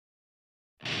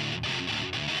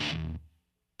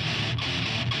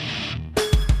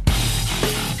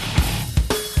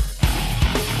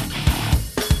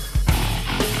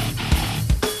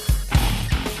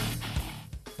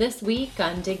This week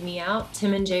on Dig Me Out,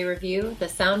 Tim and Jay review the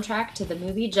soundtrack to the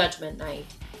movie Judgment Night.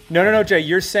 No, Jay,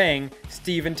 you're saying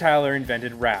Steven Tyler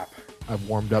invented rap. I've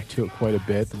warmed up to it quite a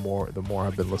bit the more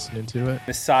I've been listening to it.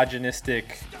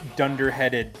 Misogynistic,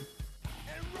 dunderheaded.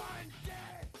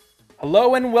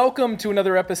 Hello and welcome to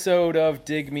another episode of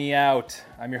Dig Me Out.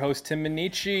 I'm your host, Tim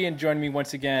Minichi, and joining me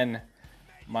once again,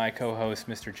 my co-host,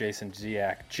 Mr. Jason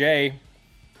Ziak. Jay,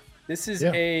 this is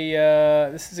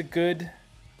a good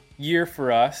year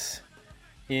for us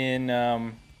in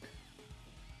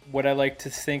what I like to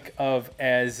think of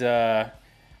as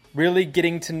really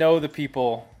getting to know the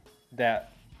people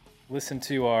that listen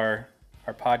to our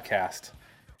podcast.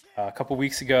 A couple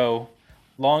weeks ago,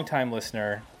 longtime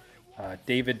listener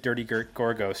David Dirty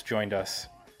Gorgos joined us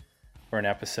for an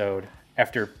episode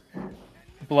after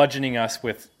bludgeoning us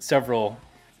with several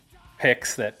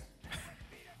picks that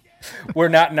were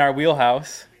not in our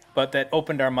wheelhouse, but that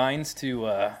opened our minds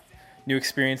to new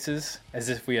experiences, as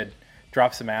if we had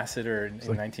dropped some acid or in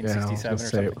 1967 or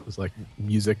something. It was like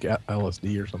music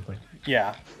LSD or something.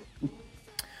 Yeah.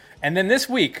 And then this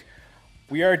week,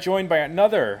 we are joined by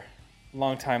another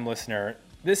longtime listener.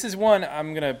 This is one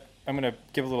I'm gonna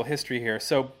give a little history here.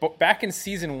 So back in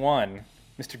season 1,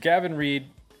 Mr. Gavin Reed,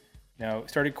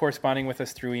 started corresponding with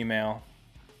us through email,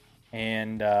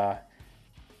 and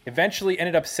eventually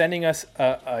ended up sending us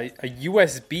a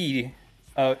USB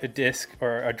a disc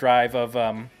or a drive of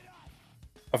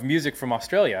music from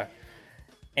Australia,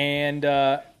 and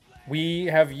we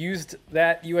have used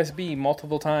that USB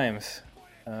multiple times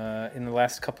in the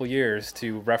last couple years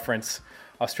to reference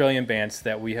Australian bands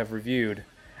that we have reviewed.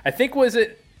 I think, was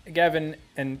it, Gavin,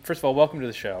 and first of all, welcome to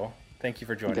the show. Thank you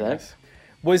for joining us.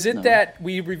 Was it that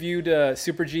we reviewed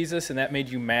Super Jesus and that made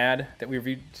you mad that we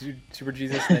reviewed Super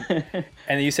Jesus?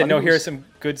 And you said, no, here's some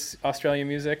good Australian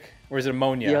music? Or is it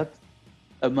Ammonia? Yeah,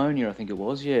 Ammonia, I think it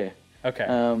was, yeah. Okay.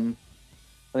 I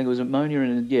think it was Ammonia,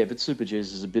 and yeah, but Super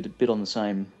Jesus is a bit on the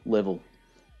same level.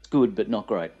 It's good, but not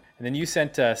great. And then you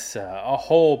sent us a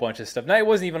whole bunch of stuff. Now, it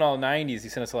wasn't even all 90s.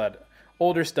 You sent us a lot of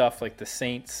older stuff like The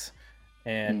Saints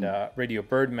and Radio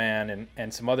Birdman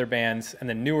and some other bands, and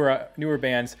then newer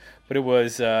bands. But it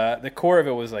was the core of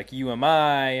it was like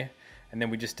UMI, and then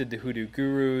we just did the Hoodoo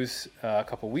Gurus a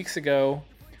couple weeks ago,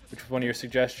 which was one of your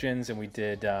suggestions, and we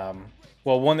did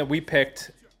one that we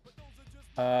picked.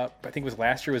 I think it was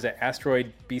last year, was that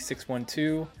Asteroid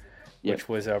B612, which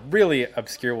was a really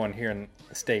obscure one here in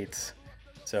the States.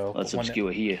 So that's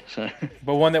obscure here. So.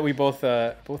 But one that we both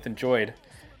enjoyed.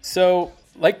 So,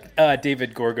 like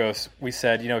David Gorgos, we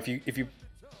said, if you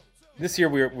this year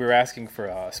we were asking for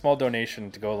a small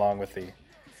donation to go along with the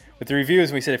reviews,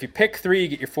 and we said if you pick 3, you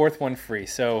get your 4th one free.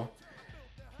 So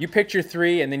you picked your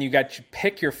 3, and then you got to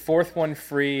pick your 4th one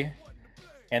free,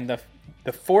 and the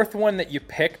 4th one that you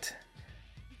picked,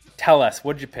 tell us,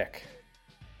 what did you pick?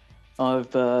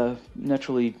 I've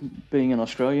naturally, being an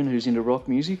Australian who's into rock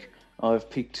music, I've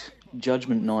picked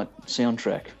Judgment Night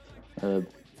soundtrack,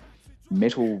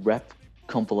 metal rap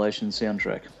compilation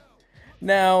soundtrack.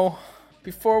 Now,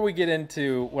 before we get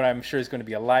into what I'm sure is going to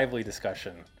be a lively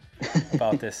discussion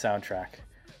about this soundtrack,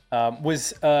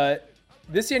 was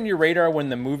this in your radar when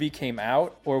the movie came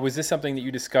out, or was this something that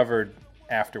you discovered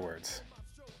afterwards?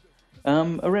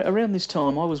 Around this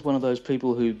time, I was one of those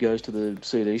people who goes to the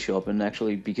CD shop, and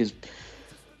actually, because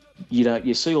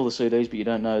you see all the CDs, but you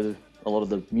don't know a lot of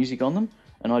the music on them,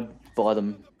 and I'd buy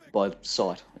them by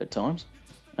sight at times.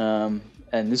 And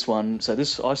this one,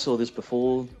 I saw this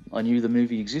before I knew the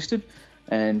movie existed,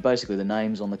 and basically the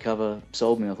names on the cover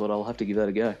sold me. I thought, I'll have to give that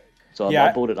a go. So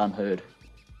I bought it unheard.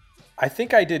 I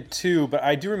think I did too, but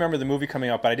I do remember the movie coming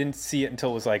out, but I didn't see it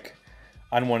until it was like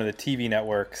on one of the TV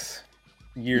networks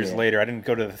years later. I didn't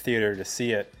go to the theater to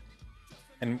see it.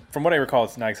 And from what I recall,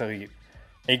 it's not exactly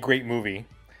a great movie.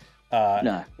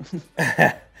 No.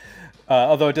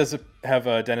 Although it does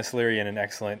have Dennis Leary in an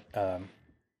excellent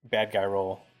bad guy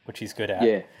role, which he's good at.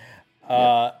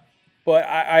 Yeah. But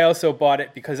I also bought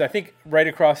it because I think right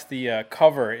across the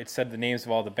cover it said the names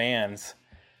of all the bands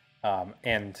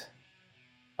and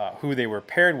who they were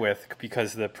paired with,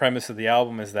 because the premise of the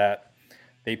album is that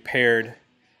they paired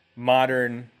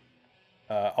modern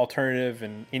alternative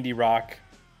and indie rock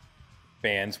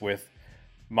bands with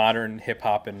modern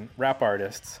hip-hop and rap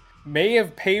artists. May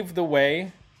have paved the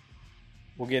way,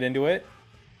 we'll get into it,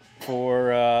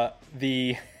 for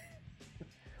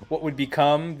what would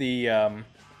become the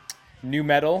new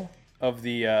metal of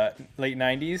the late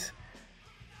 90s.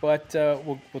 But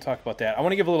we'll talk about that. I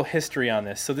want to give a little history on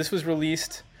this. So this was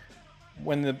released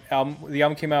when the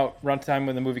album came out, around the time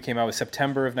when the movie came out, was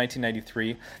September of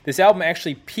 1993. This album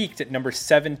actually peaked at number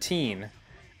 17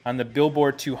 on the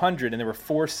Billboard 200, and there were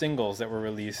 4 singles that were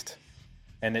released,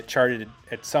 and it charted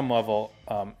at some level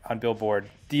on Billboard.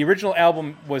 The original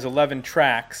album was 11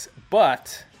 tracks,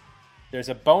 but there's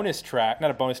a bonus track,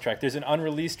 not a bonus track, there's an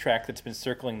unreleased track that's been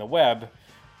circling the web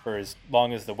for as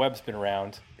long as the web's been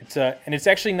around. And it's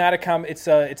actually not it's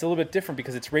a little bit different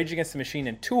because it's Rage Against the Machine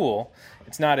and Tool.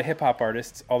 It's not a hip-hop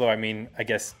artist, although, I mean, I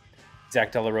guess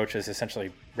Zach De La Rocha is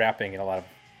essentially rapping in a lot of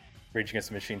Rage Against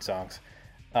the Machine songs.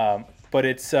 But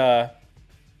it's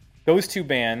those 2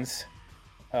 bands.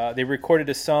 They recorded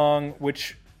a song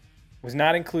which was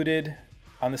not included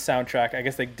on the soundtrack. I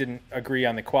guess they didn't agree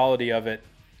on the quality of it.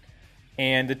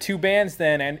 And the 2 bands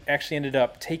then actually ended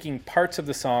up taking parts of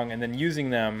the song and then using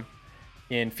them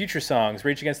in future songs.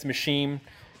 Rage Against the Machine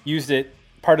used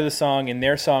part of the song in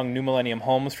their song New Millennium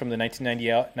Homes from the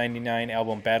 1999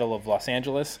 album Battle of Los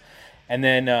Angeles. And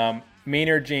then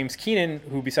Maynard James Keenan,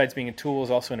 who besides being in Tool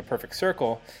is also in A Perfect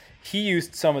Circle, he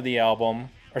used some of the album,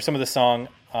 or some of the song,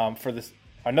 for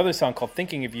another song called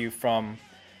Thinking of You from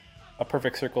A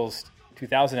Perfect Circle's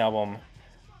 2000 album,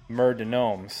 Mur de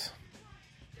Gnomes.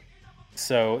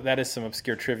 So that is some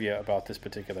obscure trivia about this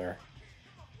particular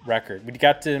record. We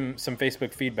got some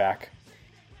Facebook feedback,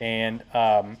 and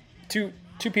two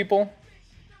people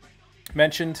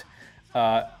mentioned.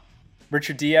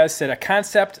 Richard Diaz said, a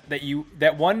concept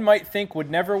that one might think would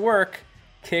never work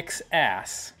kicks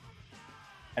ass.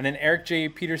 And then Eric J.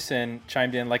 Peterson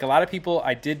chimed in, like a lot of people,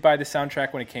 I did buy the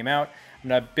soundtrack when it came out. I'm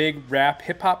not a big rap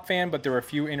hip-hop fan, but there were a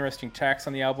few interesting tracks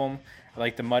on the album. I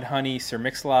like the Mudhoney Sir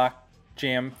Mix-a-Lot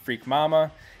jam Freak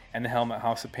Mama and the Helmet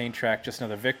House of Pain track Just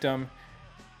Another Victim.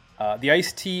 The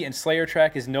Ice-T and Slayer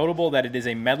track is notable that it is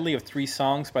a medley of 3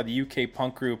 songs by the UK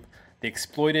punk group The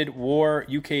Exploited, War,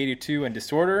 UK 82, and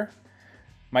Disorder.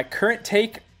 My current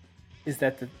take is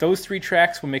that those 3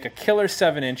 tracks will make a killer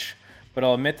 7-inch, but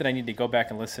I'll admit that I need to go back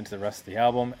and listen to the rest of the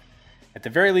album. At the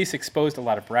very least, exposed a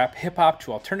lot of rap hip-hop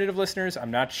to alternative listeners.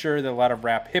 I'm not sure that a lot of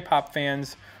rap hip-hop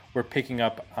fans were picking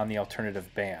up on the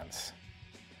alternative bands.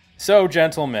 So,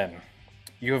 gentlemen,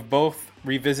 you have both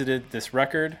revisited this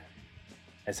record,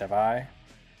 as have I.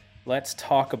 Let's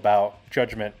talk about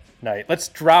Judgment Night. Let's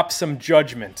drop some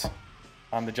judgment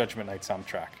on the Judgment Night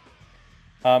soundtrack.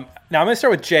 Now, I'm going to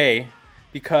start with Jay,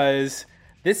 because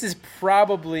this is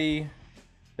probably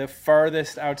the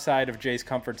farthest outside of Jay's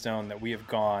comfort zone that we have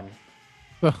gone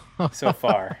so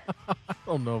far. I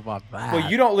don't know about that.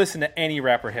 Well, you don't listen to any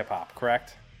rapper hip-hop,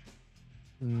 correct?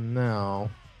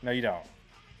 No. No, you don't.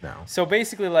 No. So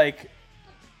basically, like,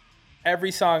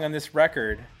 every song on this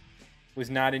record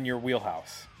was not in your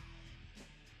wheelhouse.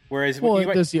 Whereas,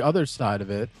 there's the other side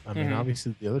of it. I mean,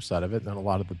 obviously the other side of it, and a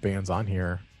lot of the bands on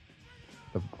here,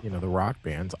 the rock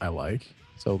bands I like.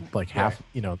 So like half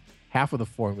of the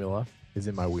formula is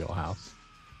in my wheelhouse.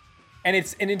 And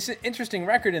it's an interesting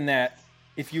record in that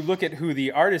if you look at who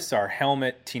the artists are,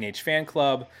 Helmet, Teenage Fan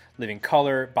Club, Living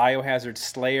Colour, Biohazard,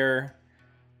 Slayer,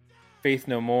 Faith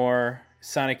No More,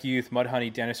 Sonic Youth,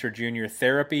 Mudhoney, Dinosaur Jr.,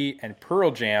 Therapy, and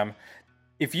Pearl Jam.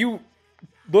 If you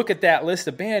look at that list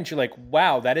of bands, you're like,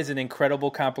 wow, that is an incredible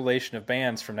compilation of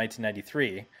bands from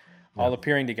 1993 all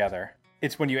appearing together.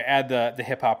 It's when you add the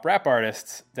hip-hop rap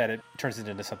artists that it turns it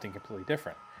into something completely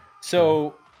different.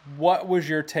 So what was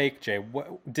your take, Jay?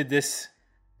 Did this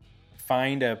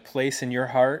find a place in your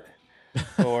heart?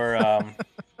 Or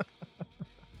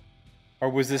or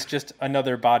was this just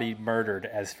another body murdered,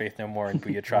 as Faith No More and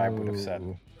Booyah Tribe would have said?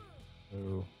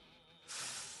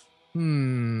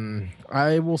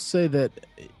 I will say that,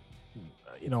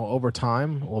 over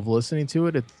time of listening to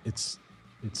it, it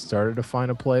started to find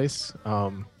a place.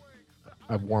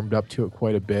 I've warmed up to it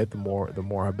quite a bit the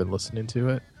more I've been listening to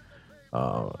it.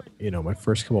 My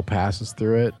first couple passes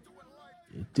through it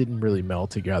didn't really meld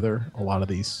together, a lot of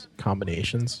these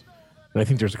combinations. But I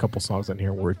think there's a couple songs on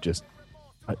here where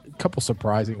a couple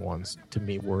surprising ones to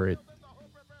me where it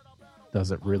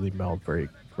doesn't really meld very,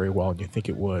 very well, and you think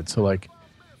it would. So like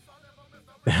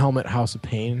the Helmet House of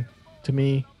Pain, to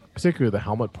me, particularly the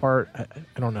Helmet part,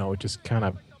 I don't know, it just kind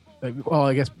of,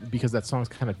 I guess because that song's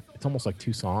it's almost like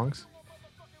 2 songs.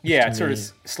 Yeah, it sort of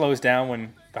slows down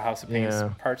when the House of Pain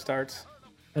part starts.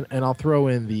 And I'll throw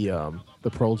in the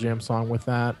Pearl Jam song with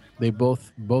that. They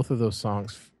both of those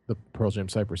songs, the Pearl Jam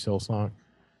Cypress Hill song,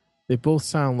 they both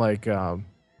sound like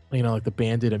like the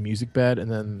band did a music bed,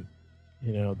 and then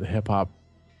the hip hop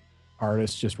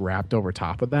artist just rapped over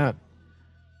top of that,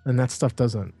 and that stuff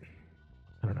doesn't.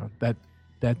 I don't know,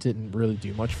 that didn't really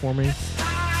do much for me.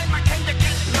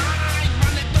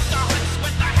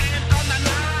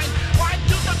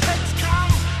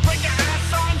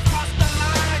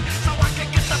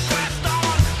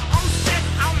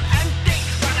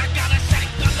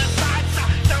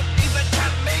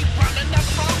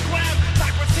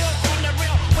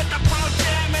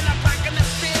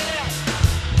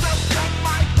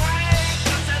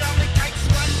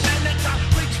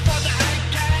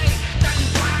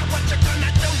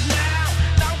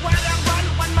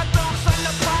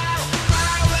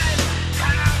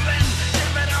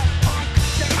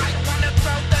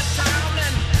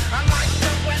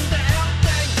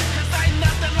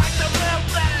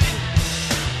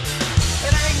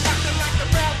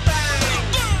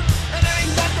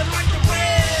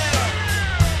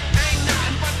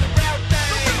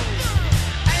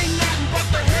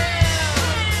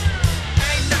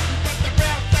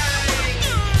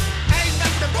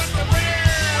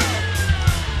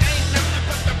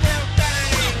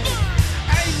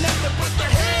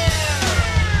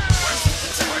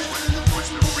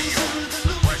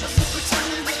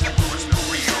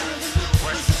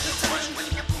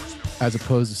 as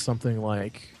opposed to something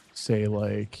like, say,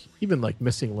 like even like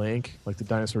Missing Link, like the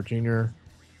Dinosaur Jr.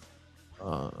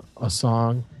 A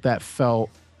song that felt,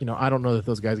 I don't know that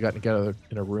those guys got together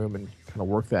in a room and kind of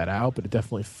worked that out, but it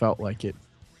definitely felt like it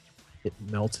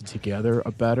melted together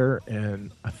a better.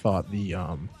 And I thought the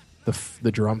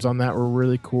drums on that were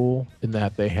really cool in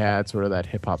that they had sort of that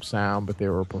hip hop sound, but they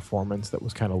were a performance that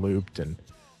was kind of looped, and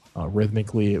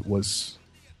rhythmically it was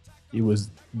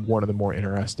one of the more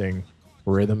interesting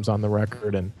rhythms on the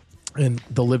record. And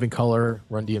the Living Color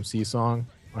Run DMC song,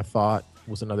 I thought,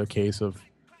 was another case of,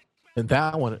 and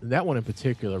that one in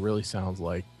particular really sounds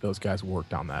like those guys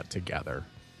worked on that together.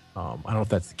 I don't know if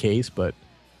that's the case, but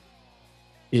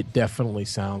it definitely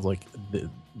sounds like the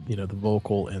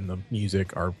vocal and the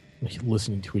music are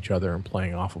listening to each other and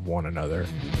playing off of one another.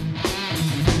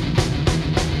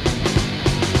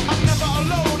 I'm never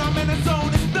alone, I'm in a zone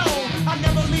of stone. I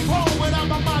never leave home without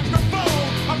my microphone.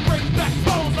 I break back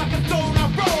bones like a stone I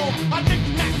roll. I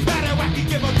knick-knack, batter, wacky,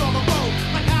 give a dog a bone.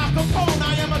 Like Al Capone,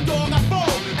 I am a dog I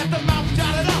fold. At the mouth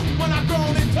jotted up when I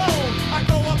grown in tone. I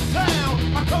go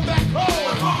uptown, I come back home.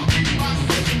 I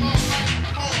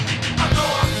go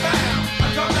uptown, I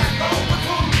come back home.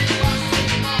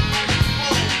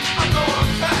 I go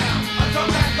uptown, I come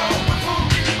back home.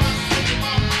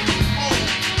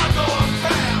 I go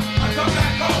uptown, I come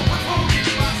back home.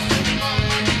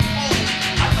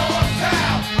 I go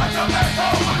uptown, I come back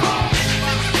home.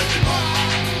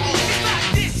 It's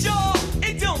like this, y'all,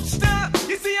 it don't stop.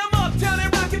 You see, I'm uptown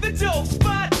and rocking the dope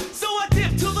spot. So I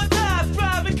dip till the dive,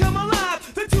 thrive and come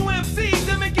alive. The two MCs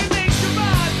that make it make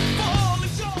survive. For all the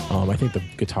show. I think the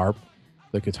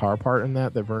guitar part in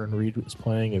that Vernon Reid was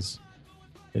playing is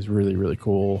really, really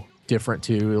cool. Different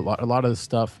too. A lot of the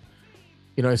stuff,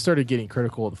 I started getting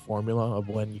critical of the formula of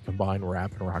when you combine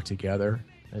rap and rock together,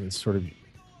 and it's sort of,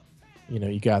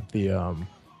 you got the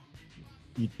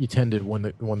you tended when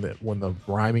the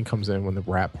rhyming comes in, when the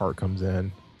rap part comes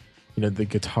in, the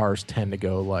guitars tend to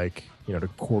go like, to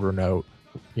quarter note,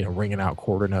 ringing out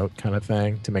quarter note kind of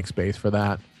thing to make space for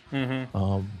that.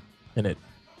 Mm-hmm. And it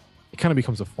kind of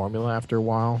becomes a formula after a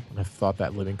while. And I thought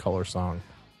that Living Color song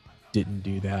didn't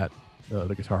do that.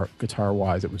 The guitar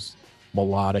wise, it was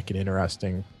melodic and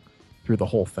interesting through the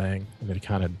whole thing, and it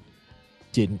kind of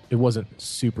it wasn't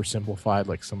super simplified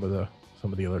like some of the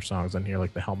other songs on here,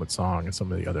 like the Helmet song and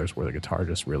some of the others where the guitar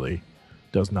just really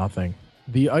does nothing.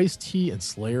 The Ice-T and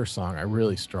Slayer song I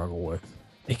really struggle with.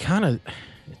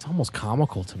 It's almost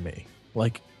comical to me.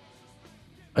 Like,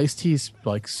 Ice-T's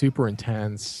like super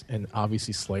intense, and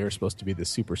obviously Slayer's supposed to be this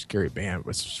super scary band,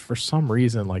 but for some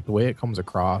reason, like the way it comes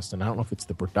across, and I don't know if it's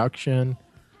the production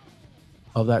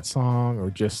of that song or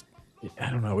just,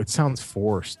 I don't know, it sounds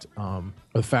forced. Or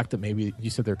the fact that maybe you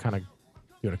said they're kind of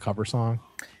doing a cover song.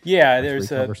 Yeah,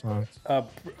 there's a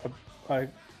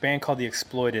band called The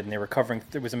Exploited, and they were covering,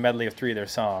 there was a medley of 3 of their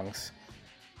songs,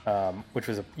 which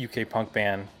was a UK punk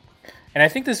band. And I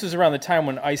think this was around the time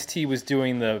when Ice-T was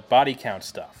doing the Body Count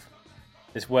stuff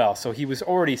as well. So he was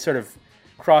already sort of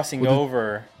crossing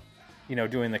over,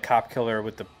 doing the Cop Killer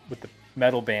with the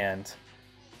metal band.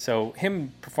 So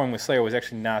him performing with Slayer was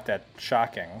actually not that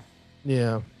shocking.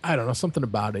 Yeah, I don't know. Something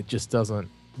about it just doesn't,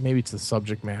 maybe it's the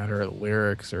subject matter, or the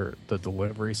lyrics, or the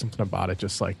delivery. Something about it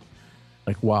just like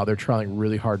wow, they're trying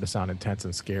really hard to sound intense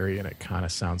and scary, and it kind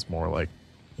of sounds more like,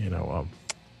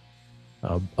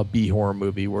 a B horror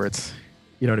movie where it's,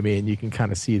 you know what I mean? You can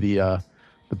kind of see the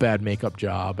bad makeup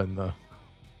job, and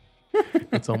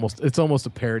it's almost a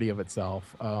parody of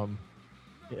itself.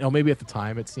 Maybe at the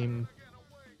time it seemed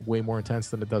way more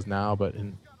intense than it does now, but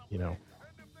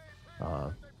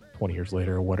 20 years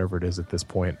later or whatever it is at this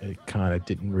point, it kind of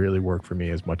didn't really work for me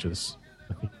as much as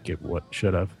I think it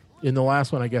should have. In the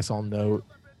last one, I guess I'll note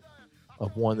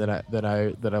of one that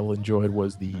I enjoyed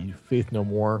was the Faith No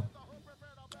More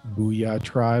Booyah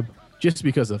Tribe, just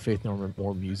because the Faith No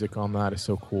More music on that is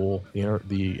so cool. The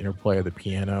interplay of the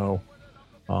piano,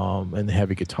 and the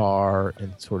heavy guitar,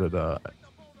 and sort of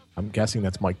I'm guessing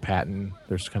that's Mike Patton.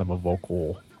 There's kind of a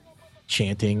vocal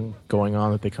chanting going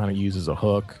on that they kind of use as a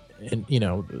hook, and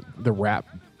the rap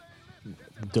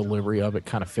delivery of it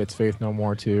kind of fits Faith No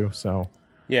More too. So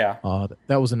yeah,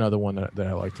 that was another one that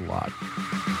I liked a lot.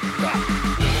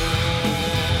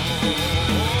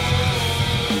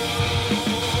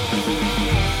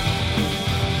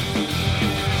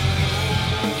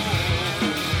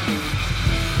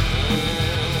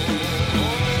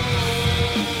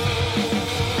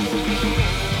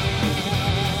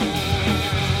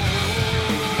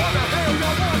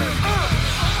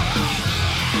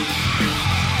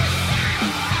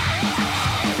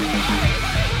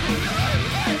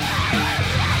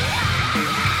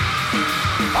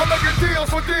 I'll make a deal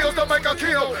deals to make a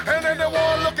kill. And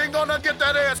anyone looking gonna get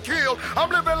that ass killed. I'm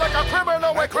living like a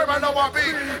criminal when criminal I be.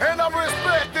 And I'm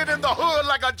respected in the hood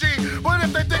like a G. But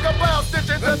if they think about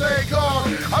stitching, then they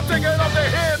gone. I'm taking off their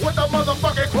heads with the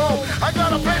motherfucking chrome. I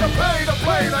gotta pay to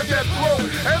play to get through.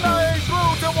 And I ain't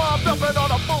through till I'm dumping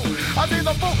on a fool. I see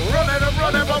the fool running and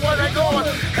running, but where they going?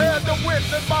 Had to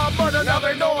witness my murder, now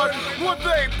they know it. Would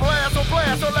they blast,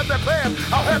 so let me pass.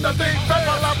 I'll have to think that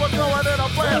my life was going in a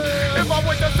flash. If I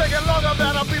wait a second longer,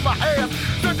 that'll be my ass.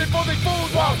 Searching for these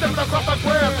fools while stepping across the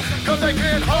grass. Cause they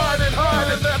can't hide,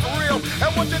 and that's real.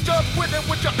 And what you just witnessed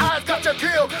with your eyes got you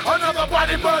killed. Another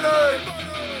body murdered.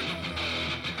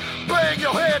 Bang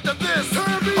your head to this.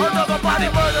 Another body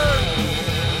murdered.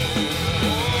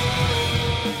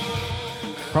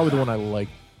 Probably the one I like.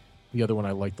 The other one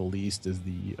I like the least is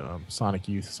the Sonic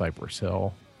Youth Cypress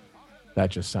Hill. That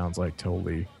just sounds like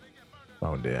totally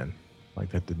phoned in. Like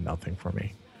that did nothing for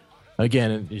me.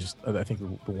 Again, I think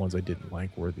the ones I didn't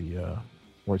like were the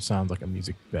where it sounds like a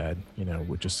music bed,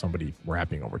 with just somebody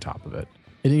rapping over top of it.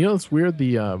 And it's weird,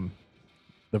 the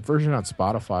version on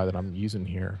Spotify that I'm using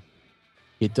here,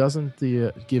 it doesn't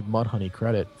give Mudhoney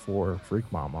credit for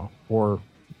Freak Mama or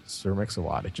Sir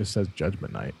Mix-a-Lot. It just says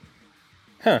Judgment Night.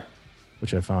 Huh.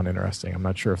 Which I found interesting. I'm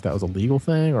not sure if that was a legal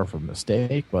thing or if a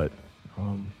mistake, but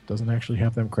doesn't actually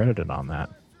have them credited on that.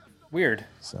 Weird.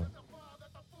 So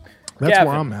that's Gavin,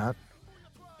 where I'm at.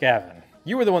 Gavin,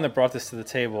 you were the one that brought this to the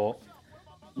table.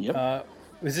 Yep.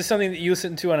 Was this something that you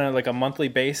listened to on a monthly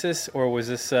basis, or was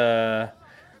this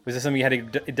something you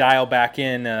had to dial back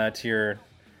in to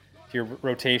your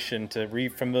rotation to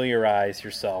refamiliarize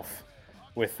yourself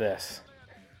with this?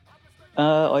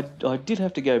 I did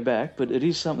have to go back, but it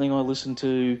is something I listen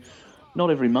to not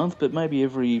every month, but maybe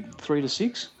every 3 to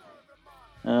 6.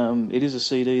 It is a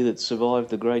CD that survived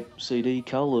the great CD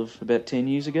cull of about 10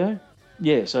 years ago.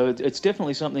 Yeah, so it's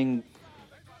definitely something,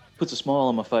 puts a smile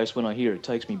on my face when I hear it. It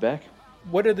takes me back.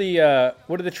 What are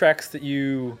the tracks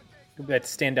that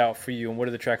stand out for you, and what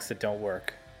are the tracks that don't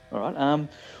work? All right.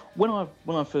 When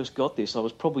I first got this, I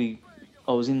was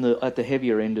at the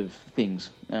heavier end of things,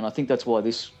 and I think that's why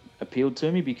this appealed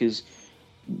to me, because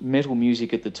metal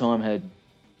music at the time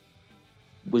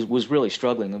was really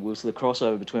struggling. It was the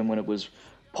crossover between when it was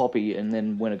poppy and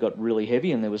then when it got really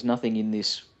heavy, and there was nothing in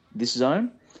this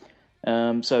zone.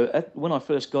 So when I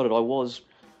first got it,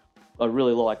 I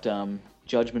really liked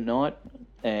Judgment Night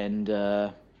and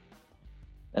the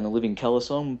Living Colour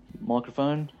song,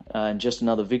 Microphone, and Just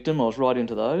Another Victim. I was right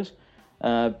into those.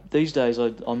 These days,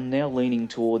 I'm now leaning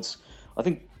towards, I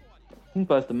think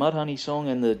both the Mudhoney song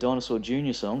and the Dinosaur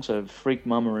Jr. song, so Freak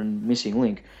Mama and Missing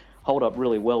Link, hold up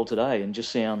really well today and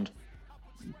just sound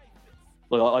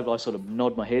like I sort of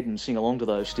nod my head and sing along to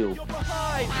those still. You're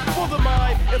behind for the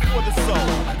mind and for the soul.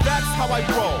 That's how I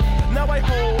roll. Now I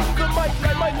hold the mic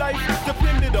like my life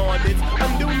depended on it.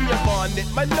 I'm doing on it.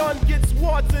 My lawn gets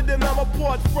watered and I'm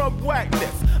apart from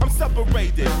whackness. I'm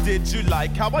separated. Did you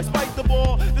like how I spiked the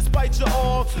ball? Despite you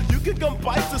all, you can come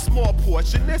bite a small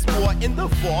portion. There's more in the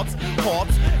vault.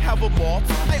 Parts have a malt.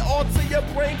 I alter your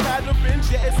brain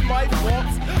patterns. Yeah, it's my fault.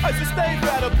 I sustain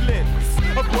better blends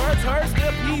of words, hers,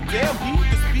 their pee, damn heat.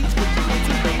 The speech with you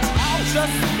to reach out.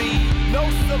 Just me, no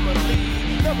simile.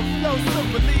 Never flow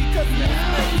simply, cause it's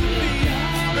meant to be.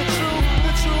 The truth,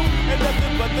 and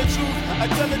nothing but the truth. I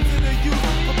tell it to the youth,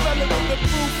 propelling with the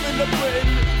proof in the Britain.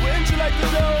 Wouldn't you like to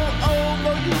know? Oh,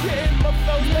 no, you didn't. My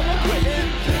flow's never quitting.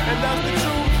 And that's the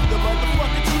truth, the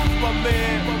motherfucking truth, my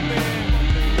man.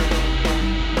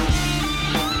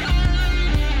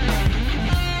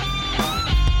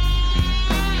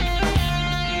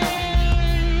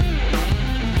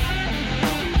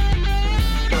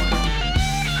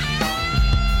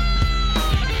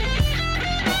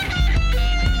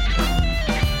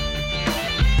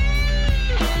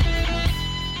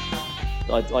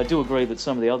 I do agree that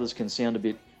some of the others can sound a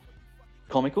bit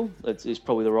comical. That is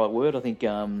probably the right word. I think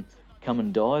Come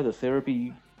and Die, the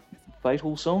Therapy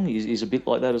Fatal song, is a bit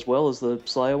like that as well as the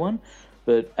Slayer one.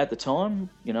 But at the time,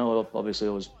 obviously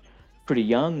I was pretty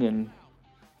young,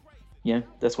 and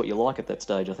that's what you like at that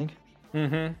stage, I think.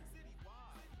 Mm-hmm.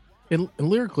 And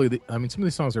lyrically, some of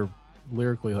these songs are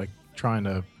lyrically like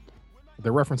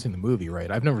they're referencing the movie,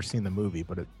 right? I've never seen the movie,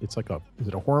 but is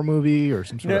it a horror movie or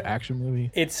some sort of action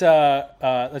movie? It's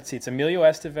let's see, it's Emilio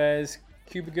Estevez,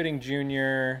 Cuba Gooding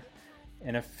Jr.,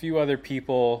 and a few other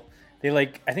people. I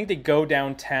think they go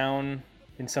downtown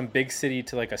in some big city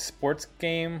to like a sports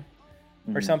game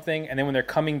or something, and then when they're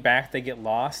coming back, they get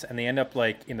lost and they end up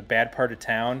like in the bad part of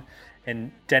town.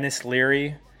 And Dennis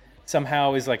Leary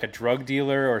somehow is like a drug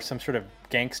dealer or some sort of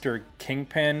gangster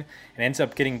kingpin and ends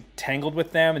up getting tangled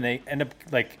with them, and they end up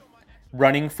like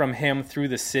running from him through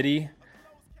the city.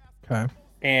 Okay.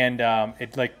 And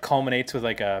it like culminates with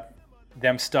like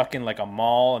them stuck in like a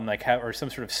mall and like or some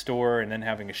sort of store, and then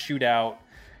having a shootout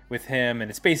with him. And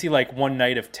it's basically like one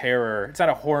night of terror. It's not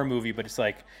a horror movie, but it's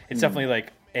definitely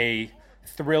like a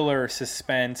thriller,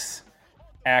 suspense,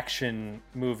 action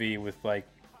movie with like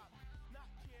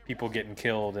people getting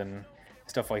killed and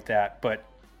stuff like that. But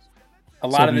a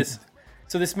lot of this,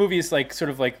 so this movie is like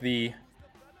sort of like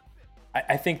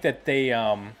I think that they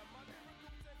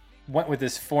went with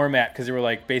this format because they were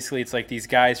like, basically it's like these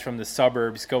guys from the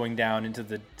suburbs going down into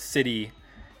the city,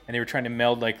 and they were trying to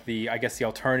meld like the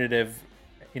alternative,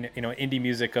 indie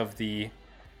music of the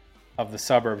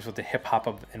suburbs with the hip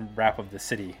hop and rap of the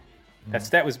city.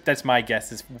 That's my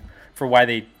guess is for why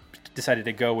they decided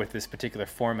to go with this particular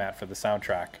format for the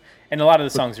soundtrack. And a lot of the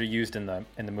songs are used in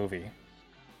the movie.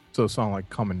 So a song like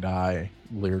 "Come and Die"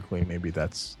 lyrically, maybe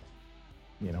that's,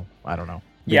 I don't know.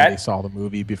 Maybe Yeah, they saw the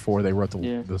movie before they wrote some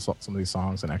of these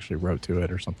songs and actually wrote to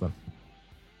it or something.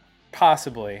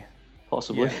 Possibly.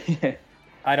 Yeah.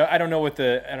 I don't know what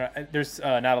there's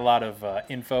not a lot of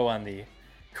info on the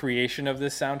creation of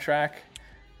this soundtrack,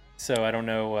 so I don't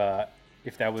know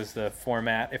if that was the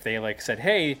format. If they like said,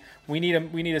 "Hey, we need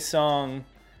a song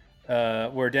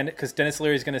where because Dennis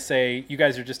Leary is going to say you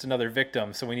guys are just another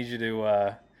victim, so we need you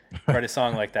to write a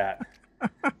song like that."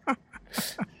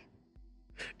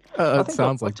 It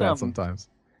sounds like that sometimes.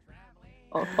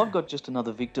 I've got Just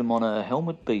Another Victim on a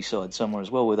Helmet B-side somewhere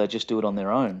as well, where they just do it on their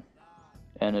own,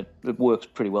 and it works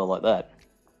pretty well like that.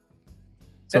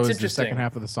 So That's is the interesting. second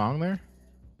half of the song there?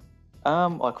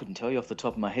 I couldn't tell you off the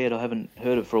top of my head. I haven't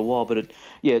heard it for a while, but it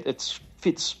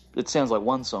fits. It sounds like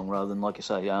one song rather than, like you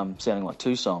say, sounding like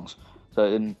two songs.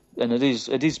 So and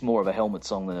it is more of a Helmet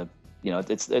song than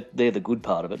they're the good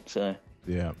part of it. So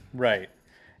yeah, right.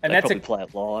 And they that's probably play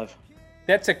it live.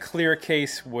 That's a clear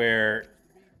case where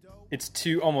it's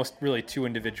two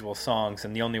individual songs,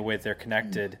 and the only way they're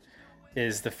connected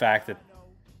is the fact that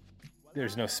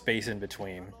there's no space in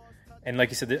between. And like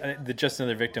you said, the Just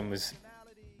Another Victim was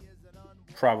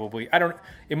probably,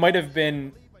 it might have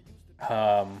been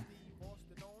that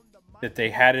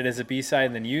they had it as a B-side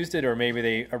and then used it, or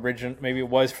maybe maybe it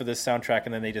was for this soundtrack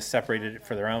and then they just separated it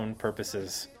for their own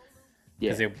purposes.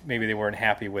 Because maybe they weren't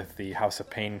happy with the House of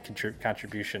Pain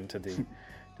contribution to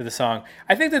the song.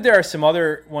 I think that there are some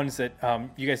other ones that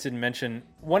you guys didn't mention.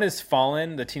 One is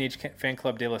 "Fallen," the Teenage Fan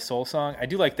Club De La Soul song. I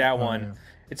do like that one. Yeah.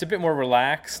 It's a bit more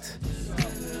relaxed.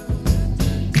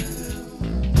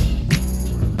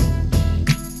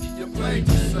 You played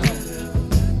yourself.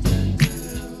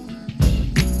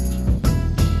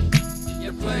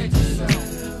 You played yourself.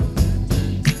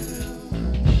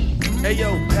 Hey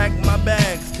yo, pack my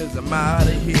bags, cause I'm out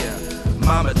of here.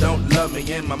 Mama don't love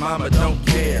me and my mama don't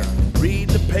care. Read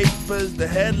the papers, the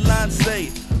headlines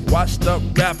say washed up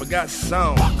rapper got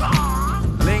song.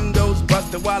 Lingo's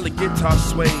busted while the guitar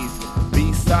sways.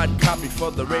 B-side copy for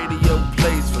the radio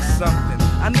plays for something.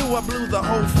 I knew I blew the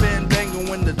whole fandango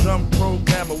when the drum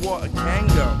programmer wore a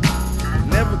Kango.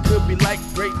 Never could be like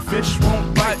great fish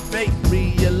won't bite bait.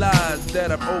 Realize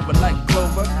that I'm over like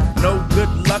Clover. No good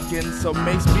luckin', so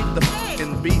Mace beat the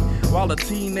fucking beat while the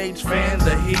teenage fan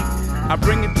the heat. I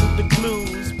bring it to the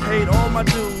clues, paid all my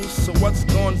dues, so what's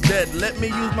gone's dead? Let me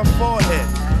use my forehead.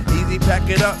 Easy, pack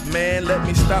it up, man. Let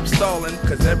me stop stalling,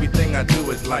 cause everything I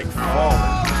do is like falling.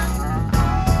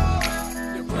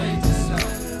 You played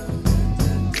yourself.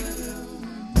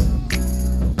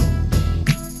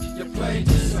 You played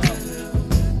yourself.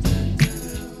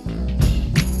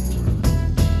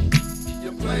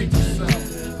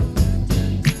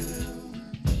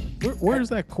 Where is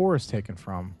that chorus taken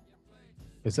from?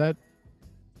 Is that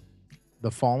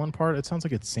the Fallen part? It sounds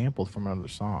like it's sampled from another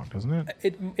song, doesn't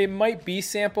it? It might be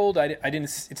sampled. I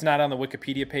didn't. It's not on the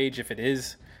Wikipedia page if it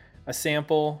is a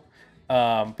sample,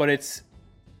 but it's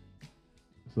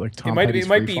like Tom Petty's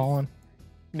Free Fallin'?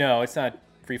 No, it's not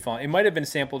Free Fallin'. It might have been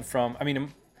sampled from. I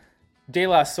mean, De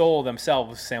La Soul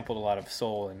themselves sampled a lot of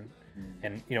soul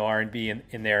and R&B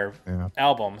in their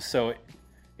albums. So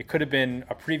it could have been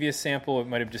a previous sample. It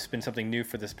might have just been something new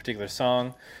for this particular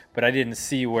song, but I didn't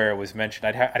see where it was mentioned.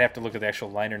 I'd have to look at the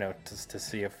actual liner notes to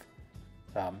see if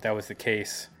that was the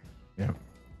case. Yeah.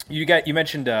 You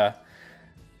mentioned the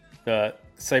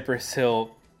Cypress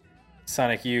Hill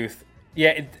Sonic Youth.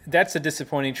 Yeah, that's a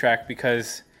disappointing track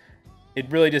because it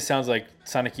really just sounds like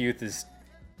Sonic Youth is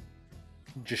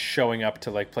just showing up to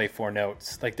like play four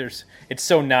notes. Like it's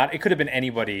so not. It could have been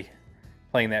anybody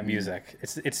playing that music.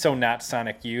 It's so not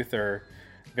Sonic Youth or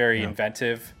very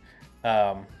inventive.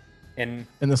 And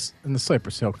the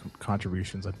Cypress Hill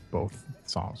contributions at both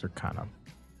songs are kind of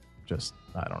just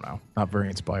I don't know, not very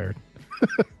inspired.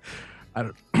 I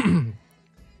don't.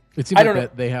 It seems like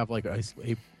that they have like a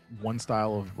one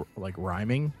style of like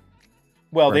rhyming.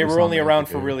 Well, they every were song only they around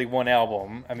do. for really one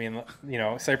album. I mean, you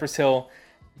know, Cypress Hill,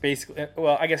 basically.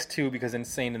 Well, I guess two because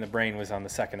Insane in the Brain was on the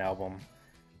second album.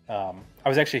 I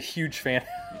was actually a huge fan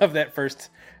of that first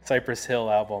Cypress Hill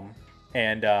album,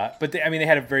 and but they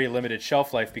had a very limited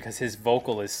shelf life because his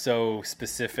vocal is so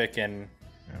specific and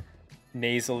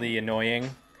nasally annoying.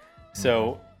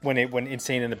 So when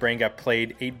Insane in the Brain got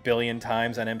played 8 billion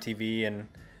times on MTV and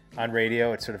on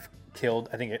radio, it sort of killed.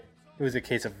 I think it was a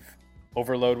case of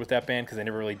overload with that band because they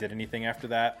never really did anything after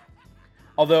that.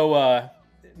 Although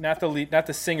not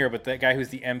the singer, but the guy who's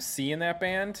the MC in that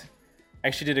band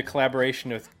actually did a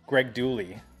collaboration with Greg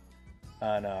Dooley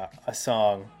on a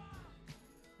song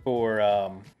for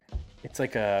it's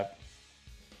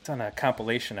on a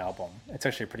compilation album. It's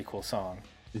actually a pretty cool song.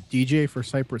 The DJ for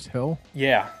Cypress Hill.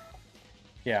 Yeah.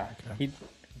 Okay. He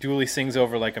Dooley sings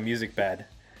over like a music bed.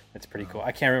 That's pretty cool.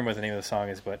 I can't remember what the name of the song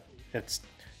is, but it's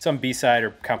some B-side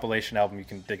or compilation album you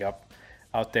can dig up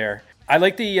out there. I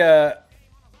like the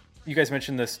you guys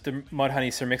mentioned the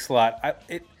Mudhoney Sir Mix-a-Lot.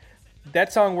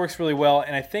 That song works really well,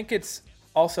 and I think it's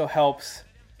also helps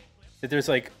that there's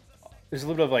a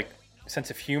little bit of like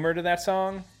sense of humor to that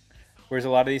song, whereas a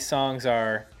lot of these songs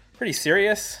are pretty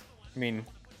serious. I mean,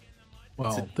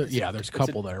 well, there's a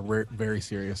couple that are very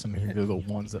serious, and they're the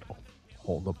ones that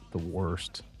hold up the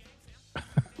worst.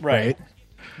 Right?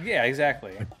 Yeah,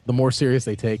 exactly. Like, the more serious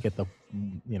they take it, the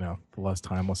less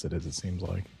timeless it is. It seems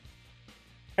like.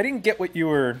 I didn't get what you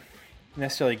were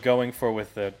necessarily going for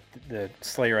with the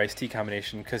Slayer Ice-T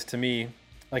combination, because to me,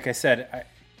 like I said,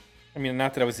 I mean,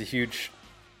 not that I was a huge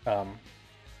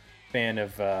fan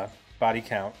of Body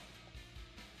Count,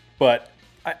 but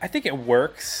I think it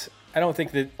works. I don't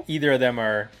think that either of them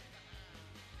are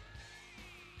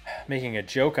making a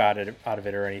joke out of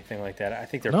it or anything like that. I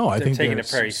think they're taking it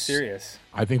very serious.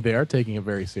 I think they are taking it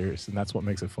very serious, and that's what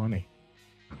makes it funny.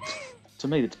 To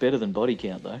me, it's better than Body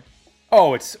Count, though.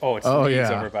 It's over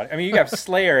Body. I mean, you got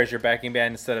Slayer as your backing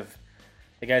band instead of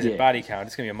the guys at Body Count.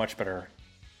 It's gonna be a much better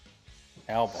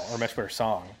album or a much better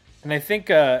song. And I think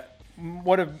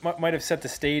what might have set the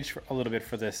stage a little bit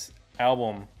for this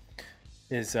album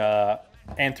is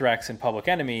Anthrax and Public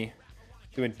Enemy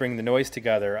doing Bring the Noise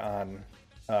Together on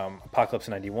Apocalypse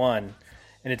 91.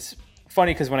 And it's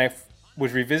funny because when I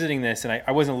was revisiting this and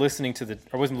I wasn't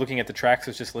looking at the tracks,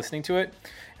 I was just listening to it.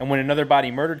 And when Another Body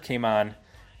Murdered came on,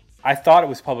 I thought it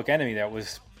was Public Enemy that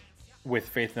was with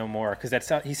Faith No More, because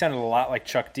he sounded a lot like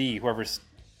Chuck D, whoever's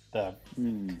the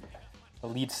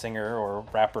lead singer or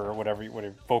rapper or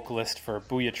whatever vocalist for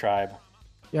Booyah Tribe.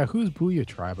 Yeah, who's Booyah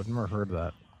Tribe? I've never heard of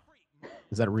that.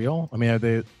 Is that real? I mean,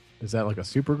 is that like a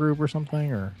super group or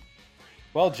something? Or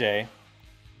Well, Jay,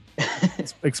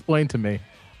 explain to me.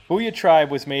 Booyah Tribe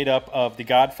was made up of The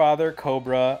Godfather,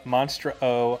 Cobra, Monstra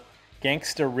O,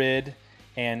 Gangsta Rid,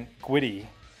 and Gwitty.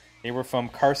 They were from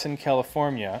Carson,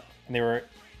 California, and they were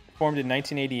formed in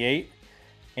 1988,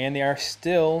 and they are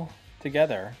still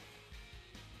together.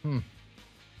 I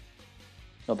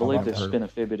believe they've spent a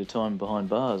fair bit of time behind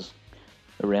bars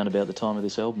around about the time of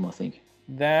this album, I think.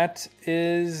 That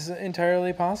is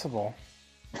entirely possible.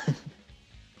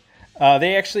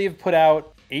 They actually have put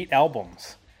out 8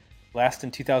 albums, last in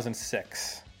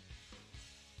 2006.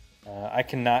 I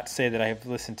cannot say that I have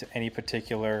listened to any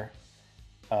particular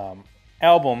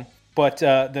album, but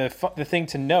the thing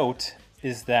to note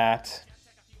is that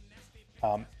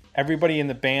everybody in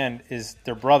the band is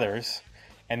their brothers,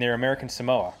 and they're American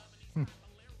Samoa.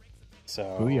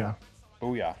 So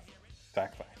booyah,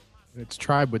 exactly. It's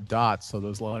Tribe with dots, so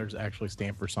those letters actually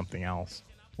stand for something else.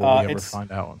 Will we ever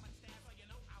find out?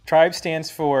 Tribe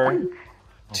stands for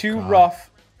Too Rough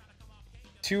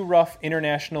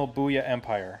International Booyah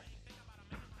Empire.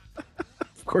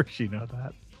 Of course you know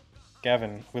that.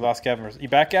 Gavin, we lost Gavin. You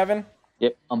back, Gavin?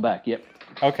 Yep, I'm back. Yep.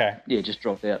 Okay. Yeah, just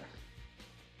dropped out.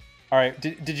 All right.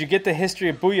 Did you get the history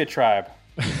of Booyah Tribe?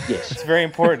 Yes. It's very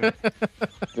important.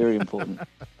 Very important.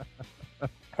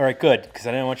 All right, good, because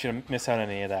I didn't want you to miss out on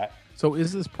any of that. So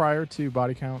is this prior to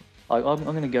Body Count? I'm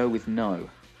going to go with no,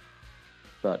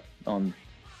 but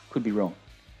could be wrong.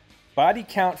 Body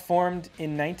Count formed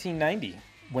in 1990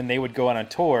 when they would go on a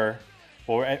tour.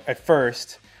 Or at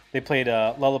first, they played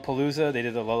Lollapalooza. They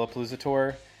did the Lollapalooza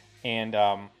tour, and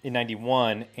in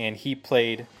 '91, and he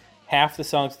played half the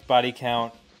songs with Body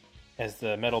Count as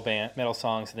the metal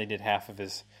songs, and they did half of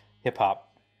his hip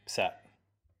hop set.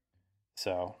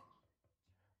 So,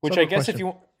 which I guess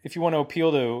question. if you want to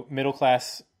appeal to middle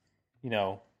class,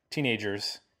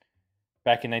 teenagers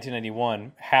back in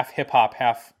 1991, half hip hop,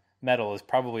 half metal is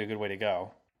probably a good way to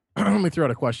go. Let me throw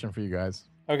out a question for you guys.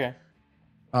 Okay.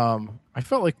 I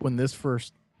felt like when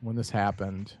this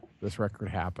happened, this record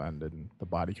happened, and the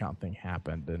body count thing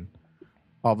happened, and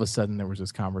all of a sudden there was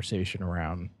this conversation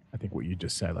around, I think what you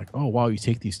just said, like, oh wow, you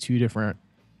take these two different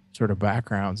sort of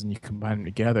backgrounds and you combine them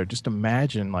together. Just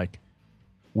imagine like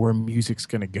where music's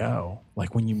gonna go.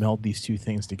 Like when you meld these two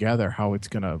things together, how it's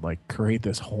gonna like create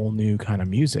this whole new kind of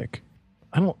music.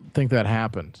 I don't think that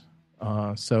happened.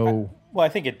 So Well, I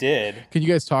think it did. can you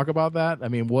guys talk about that? I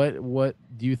mean, what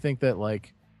do you think that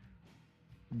like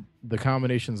the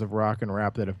combinations of rock and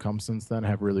rap that have come since then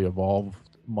have really evolved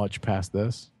much past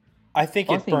this? I think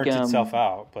I it think, burnt itself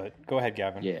out, but go ahead,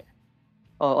 Gavin. Yeah.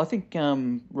 Oh, I think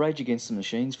Rage Against the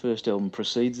Machine's first album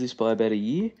precedes this by about a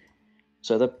year.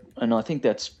 So that, and I think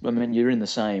that's, I mean, you're in the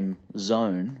same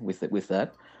zone with it, with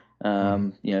that,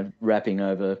 you know, rapping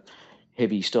over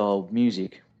heavy style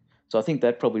music. So I think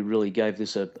that probably really gave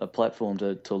this a platform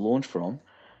to launch from.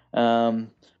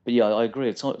 But yeah, I agree.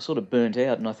 It's sort of burnt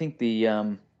out, and I think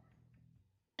I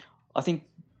think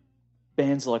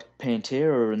bands like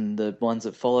Pantera and the ones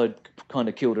that followed kind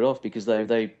of killed it off because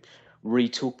they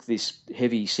retook this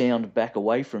heavy sound back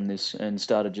away from this and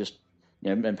started just,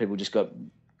 you know, and people just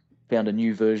found a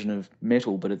new version of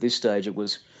metal. But at this stage,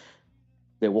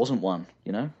 there wasn't one,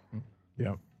 you know.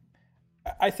 Yeah.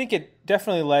 I think it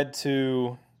definitely led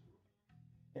to,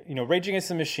 you know, Rage Against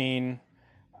the Machine.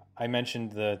 I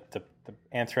mentioned the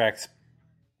Anthrax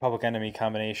Public Enemy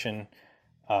combination.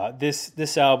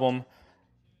 This album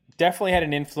definitely had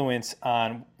an influence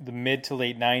on the mid to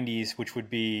late 90s, which would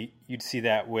be, you'd see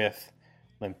that with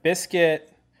Limp Bizkit,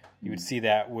 you would see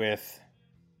that with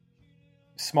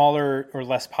smaller or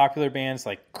less popular bands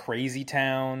like Crazy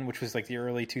Town, which was like the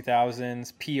early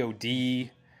 2000s,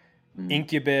 POD,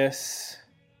 Incubus.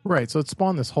 Right. So it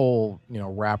spawned this whole, you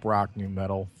know, rap rock new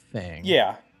metal thing.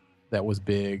 Yeah. That was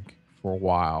big for a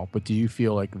while. But do you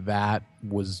feel like that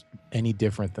was any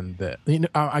different than this? You know,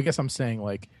 I guess I'm saying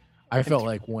like I felt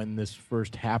like when this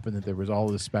first happened that there was all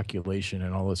this speculation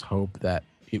and all this hope that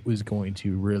it was going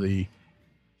to really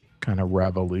kind of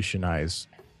revolutionize,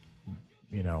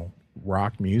 you know,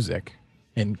 rock music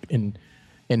and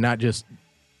not just,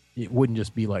 it wouldn't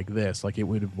just be like this, like it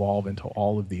would evolve into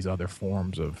all of these other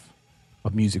forms of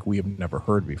music we have never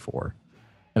heard before.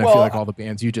 And I feel like all the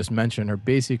bands you just mentioned are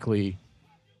basically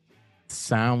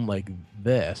sound like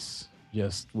this,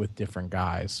 just with different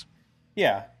guys.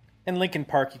 Yeah. And Linkin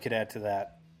Park, you could add to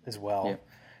that as well.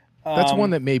 Yeah. That's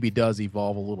one that maybe does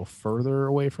evolve a little further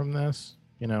away from this.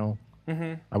 You know,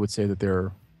 I would say that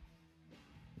they're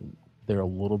a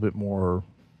little bit more,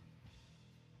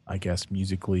 I guess,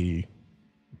 musically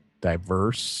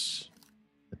diverse.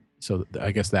 So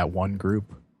I guess that one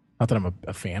group, not that I'm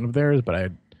a fan of theirs,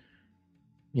 but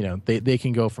you know, they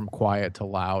can go from quiet to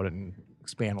loud and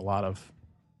expand a lot of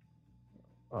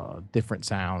different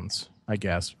sounds, I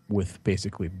guess, with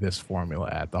basically this formula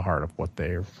at the heart of what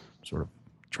they're sort of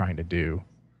trying to do.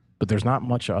 But there's not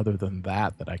much other than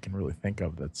that I can really think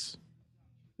of that's...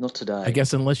 Not today. I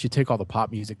guess unless you take all the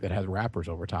pop music that has rappers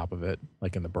over top of it,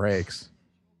 like in the breaks.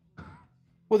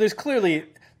 Well, there's clearly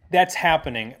that's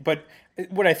happening. But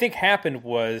what I think happened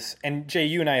was, and Jay,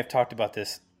 you and I have talked about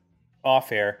this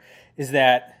off air, is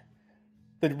that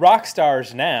the rock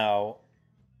stars now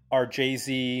are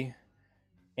Jay-Z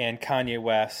and Kanye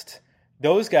West.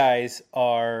 Those guys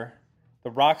are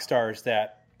the rock stars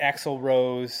that Axl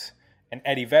Rose and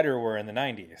Eddie Vedder were in the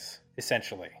 90s,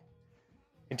 essentially,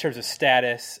 in terms of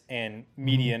status and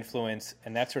media influence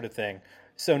and that sort of thing.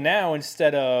 So now,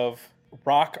 instead of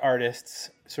rock artists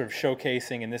sort of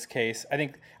showcasing, in this case, I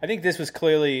think this was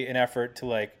clearly an effort to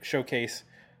like showcase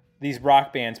these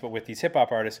rock bands, but with these hip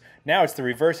hop artists. Now it's the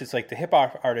reverse. It's like the hip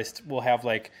hop artists will have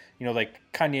like, you know, like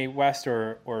Kanye West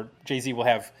or Jay-Z will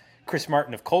have Chris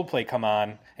Martin of Coldplay come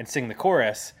on and sing the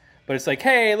chorus. But it's like,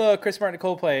 hey, look, Chris Martin of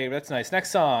Coldplay, that's nice.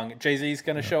 Next song, Jay-Z's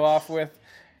going to show off with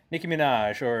Nicki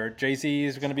Minaj, or Jay-Z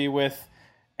is going to be with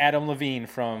Adam Levine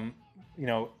from, you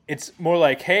know, it's more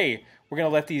like, hey, we're going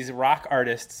to let these rock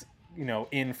artists, you know,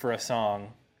 in for a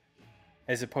song,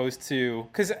 as opposed to,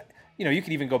 because, you know, you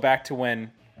could even go back to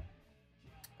when,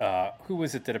 who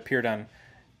was it that appeared on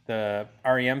the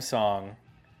REM song?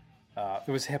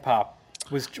 It was hip hop.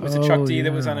 Was it Chuck D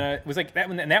that was on a, was like that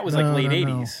one, and that was like late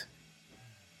 80s.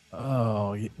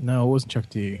 Oh, no, it wasn't Chuck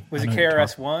D. Was it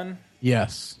KRS-One?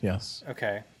 Yes.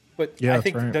 Okay. But yeah, I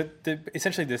think right.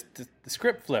 essentially the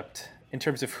script flipped in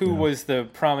terms of who was the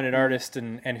prominent artist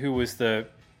and who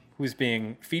was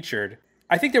being featured.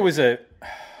 I think there was I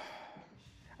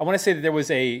want to say that there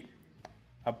was a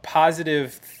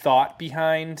positive thought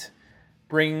behind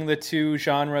bringing the two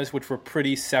genres, which were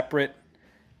pretty separate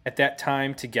at that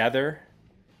time, together.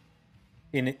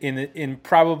 in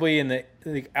probably in the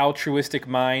altruistic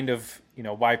mind of, you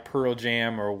know, why Pearl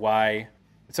Jam or why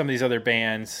some of these other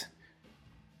bands,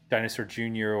 Dinosaur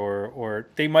Jr. or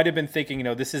they might have been thinking, you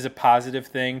know, this is a positive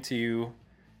thing to,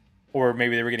 or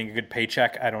maybe they were getting a good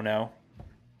paycheck. I don't know.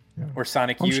 Yeah. Or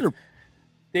Sonic I'm Youth. sure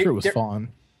it was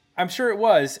fun. I'm sure it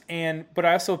was, but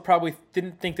I also probably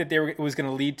didn't think that it was going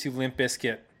to lead to Limp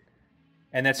Bizkit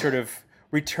and that sort of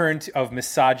return of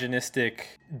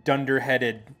misogynistic,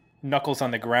 dunderheaded, knuckles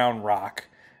on the ground rock,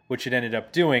 which it ended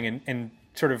up doing, and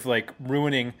sort of like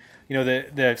ruining, you know,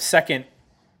 the second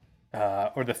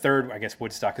or the third, I guess,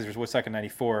 Woodstock, because there was Woodstock in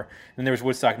 '94, and then there was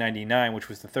Woodstock '99, which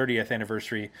was the 30th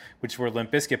anniversary, which is where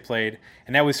Limp Bizkit played,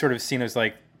 and that was sort of seen as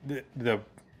like the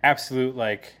absolute,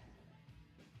 like,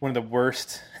 one of the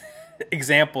worst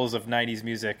examples of 90s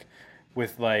music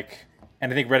with, like,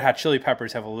 and I think Red Hot Chili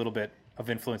Peppers have a little bit of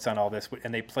influence on all this,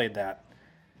 and they played that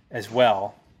as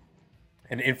well,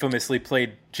 and infamously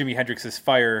played Jimi Hendrix's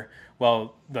Fire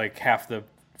while, like, half the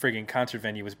friggin' concert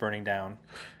venue was burning down.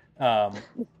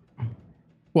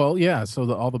 Well, yeah,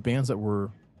 so all the bands that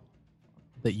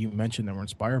you mentioned that were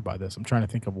inspired by this, I'm trying to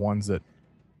think of ones that,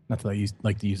 not that I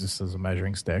like to use this as a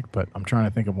measuring stick, but I'm trying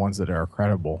to think of ones that are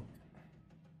credible,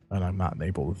 and I'm not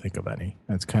able to think of any.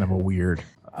 That's kind of a weird.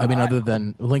 I mean, other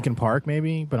than Linkin Park,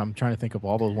 maybe, but I'm trying to think of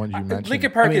all those ones you mentioned.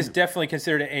 Linkin Park is definitely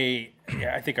considered I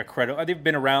think a credible. They've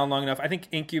been around long enough. I think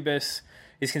Incubus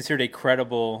is considered a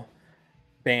credible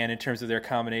band in terms of their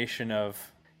combination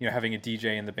of, you know, having a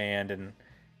DJ in the band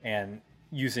and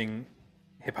using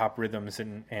hip hop rhythms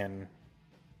and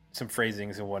some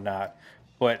phrasings and whatnot.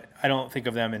 But I don't think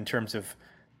of them in terms of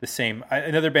the same.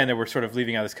 Another band that we're sort of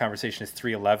leaving out of this conversation is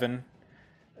 311.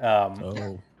 Well,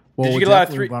 did you get a lot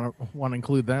of want to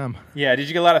include them? Yeah, did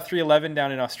you get a lot of 311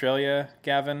 down in Australia,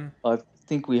 Gavin? I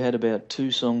think we had about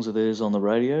 2 songs of theirs on the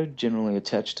radio, generally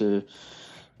attached to,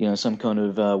 you know, some kind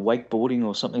of wakeboarding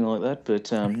or something like that,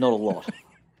 but not a lot.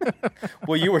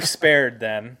 Well, you were spared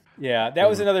then. Yeah, that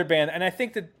was another band, and I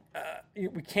think that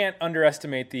we can't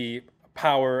underestimate the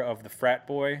power of the frat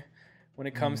boy when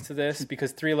it comes to this,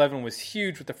 because 311 was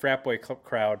huge with the frat boy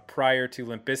crowd prior to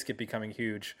Limp Bizkit becoming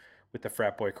huge with the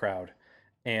frat boy crowd.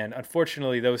 And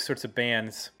unfortunately, those sorts of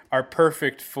bands are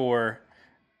perfect for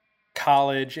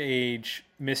college-age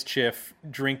mischief,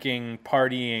 drinking,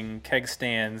 partying, keg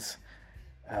stands,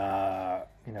 you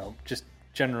know, just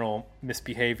general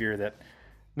misbehavior that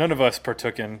none of us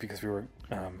partook in because we were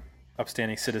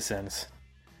upstanding citizens.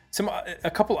 A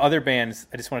couple other bands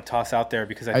I just want to toss out there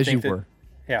because I think that... Were.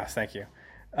 Yes, thank you.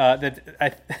 That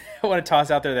I want to toss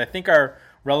out there that I think are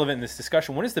relevant in this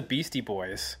discussion. One is the Beastie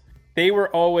Boys. They were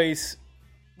always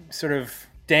sort of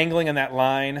dangling on that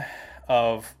line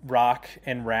of rock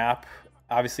and rap.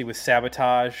 Obviously with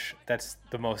Sabotage, that's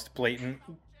the most blatant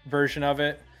version of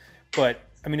it. But,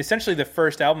 I mean, essentially the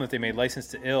first album that they made, License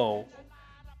to Ill,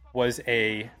 was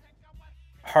a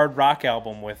hard rock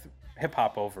album with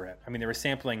hip-hop over it. I mean, they were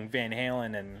sampling Van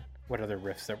Halen and what other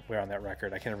riffs that were on that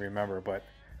record? I can't remember, but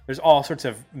there's all sorts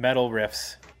of metal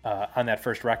riffs on that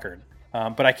first record.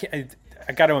 But I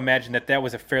got to imagine that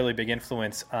was a fairly big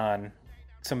influence on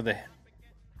some of the,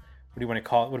 what do we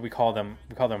call them?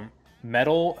 We call them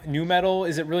metal, new metal.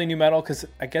 Is it really new metal? Because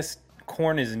I guess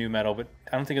Korn is new metal, but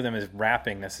I don't think of them as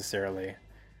rapping necessarily.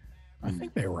 I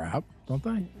think they rap, don't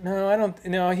they? No, I don't.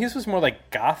 No, his was more like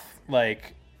goth,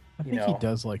 like. I think he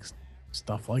does like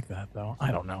stuff like that, though.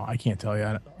 I don't know. I can't tell you.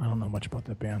 I don't know much about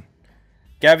that band.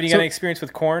 Gavin, you got any experience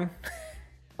with Korn?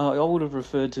 I would have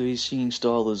referred to his singing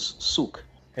style as sook.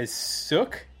 As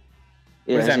sook?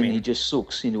 Yeah, what does that mean? He just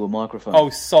sooks into a microphone. Oh,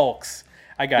 sulks.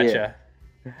 I gotcha.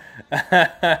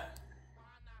 Yeah.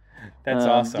 That's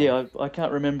awesome. Yeah, I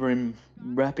can't remember him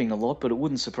rapping a lot, but it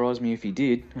wouldn't surprise me if he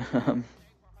did.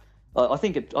 I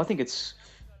think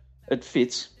it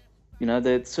fits. You know,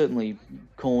 they're certainly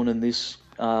Korn and this.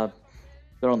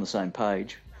 They're on the same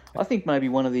page. I think maybe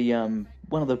one of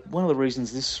the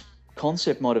reasons this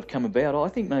concept might have come about, I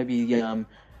think maybe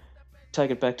take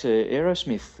it back to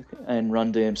Aerosmith and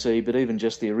Run DMC, but even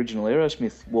just the original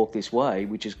Aerosmith Walk This Way,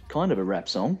 which is kind of a rap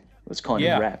song. It's kind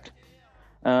of rapped.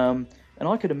 And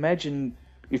I could imagine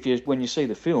when you see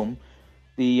the film,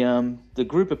 the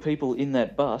group of people in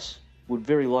that bus would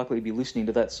very likely be listening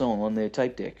to that song on their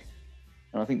tape deck.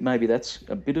 And I think maybe that's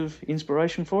a bit of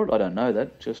inspiration for it. I don't know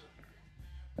that. Just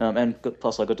and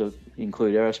plus I got to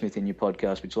include Aerosmith in your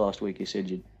podcast, which last week you said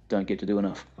you don't get to do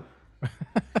enough.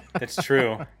 That's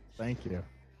true. Thank you.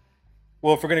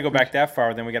 Well, if we're going to go back that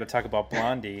far, then we got to talk about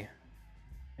Blondie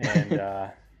and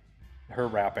her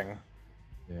rapping.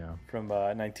 Yeah. From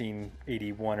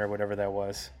 1981 or whatever that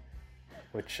was,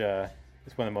 which is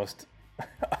one of the most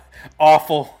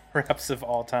awful raps of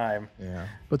all time. Yeah,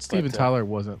 but Steven Tyler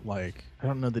wasn't like, I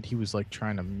don't know that he was like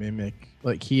trying to mimic,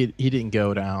 like he didn't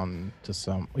go down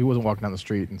to he wasn't walking down the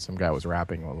street and some guy was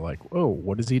rapping and was like, oh,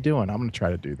 what is he doing? I'm gonna try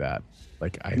to do that.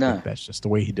 Like I think that's just the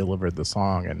way he delivered the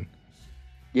song, and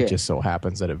it just so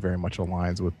happens that it very much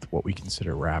aligns with what we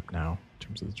consider rap now in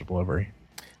terms of the delivery.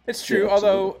 It's true,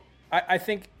 although I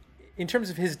think in terms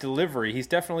of his delivery, he's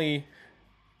got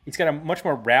a much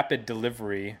more rapid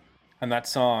delivery on that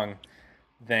song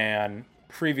than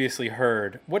previously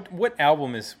heard. What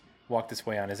album is Walk This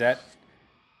Way on? Is that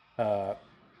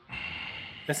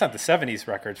that's not the 70s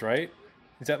records, right?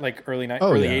 Is that like early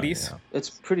 80s? Yeah. It's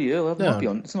pretty early. It might be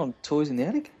on. It's not on Toys in the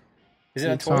Attic. Is it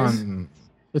on Toys?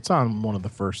 It's on one of the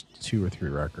first 2 or 3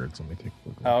 records. Let me take a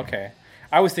look. Oh, okay.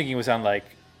 I was thinking it was on like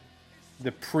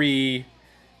the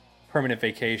pre-Permanent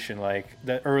Vacation, like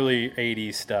the early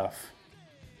 80s stuff.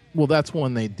 Well, that's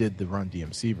when they did the Run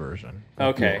DMC version.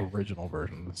 Okay. The original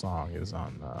version of the song is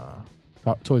on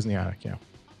Toys in the Attic, yeah.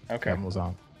 Okay. That one was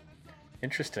on.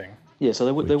 Interesting. Yeah,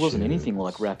 so there wasn't anything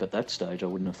like rap at that stage, I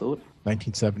wouldn't have thought.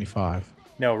 1975.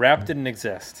 No, rap didn't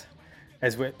exist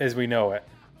as we know it.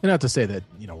 And not to say that,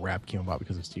 rap came about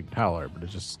because of Steven Tyler, but it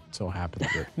just so happens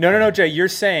that... No, Jay, you're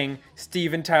saying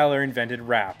Steven Tyler invented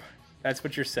rap. That's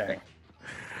what you're saying.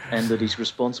 And that he's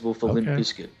responsible for Limp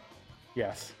Bizkit.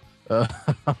 Yes. Oh,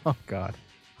 God.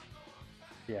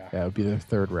 Yeah. Yeah, it would be their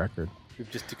 3rd record.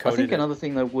 We've just decoded I think another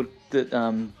thing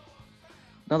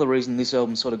another reason this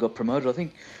album sort of got promoted, I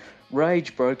think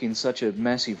Rage broke in such a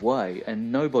massive way,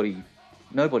 and nobody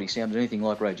sounded anything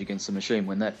like Rage Against the Machine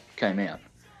when that came out.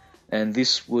 And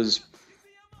this was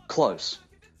close.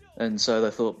 And so they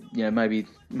thought, maybe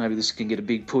this can get a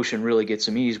big push and really get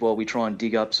some ears while we try and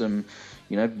dig up some,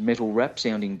 metal rap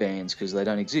sounding bands, because they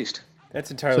don't exist.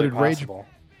 That's entirely possible.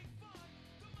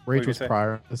 Rage was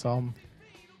prior to this album?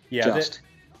 Yeah,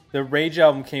 the Rage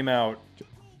album came out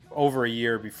over a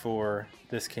year before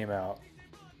this came out.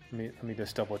 Let me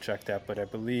just double check that, but I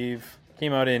believe it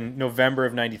came out in November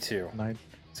of 92.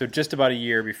 So just about a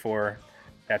year before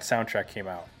that soundtrack came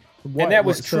out. And that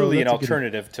was truly an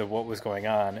alternative to what was going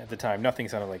on at the time. Nothing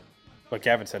sounded like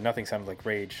Gavin said, nothing sounded like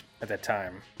Rage at that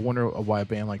time. I wonder why a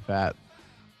band like that,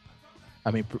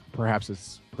 I mean, perhaps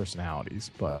it's personalities,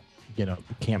 but,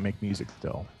 can't make music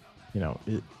still.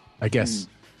 I guess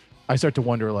I start to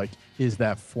wonder, like, is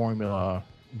that formula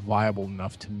viable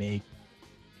enough to make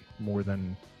more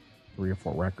than 3 or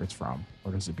 4 records from?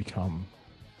 Or does it become,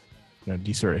 do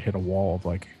you sort of hit a wall of,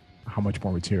 like, how much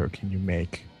more material can you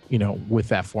make, with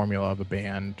that formula of a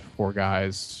band, 4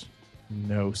 guys,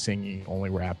 no singing, only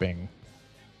rapping?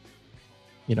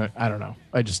 I don't know.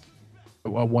 I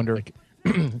wonder, like,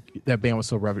 that band was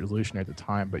so revolutionary at the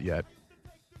time, but yet,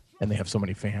 and they have so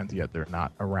many fans, yet they're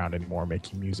not around anymore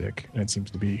making music. And it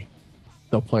seems to be,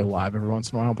 they'll play live every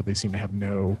once in a while, but they seem to have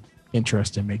no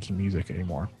interest in making music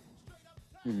anymore.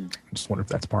 I just wonder if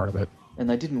that's part of it. And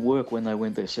they didn't work when they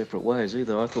went their separate ways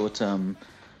either. I thought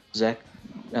Zach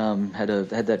had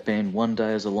that band One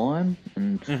Day as a Lion,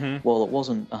 and while it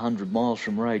wasn't 100 miles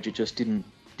from Rage, it just didn't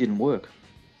work.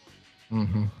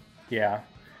 Mm-hmm. Yeah,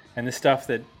 and the stuff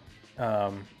that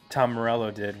Tom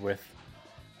Morello did with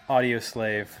Audio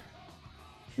Slave,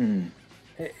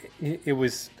 it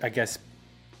was, I guess,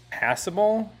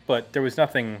 passable, but there was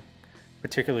nothing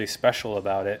particularly special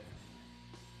about it.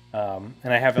 And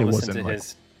I haven't listened to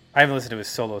his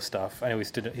solo stuff. I know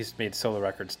he's made solo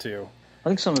records too. I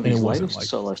think some of his latest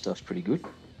solo stuff's pretty good.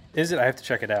 Is it? I have to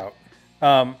check it out.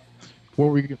 What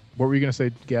were you going to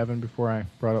say, Gavin, before I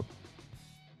brought up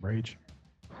Rage?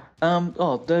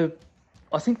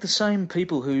 I think the same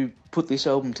people who put this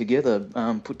album together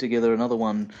put together another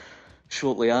one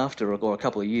shortly after, or a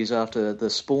couple of years after, the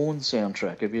Spawn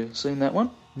soundtrack. Have you seen that one?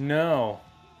 No.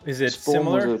 Is it Spawn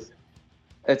similar?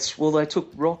 They took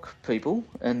rock people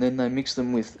and then they mixed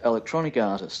them with electronic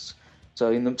artists. So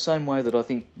in the same way that I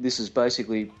think this is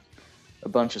basically a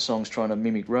bunch of songs trying to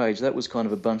mimic Rage, that was kind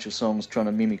of a bunch of songs trying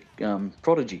to mimic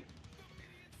Prodigy.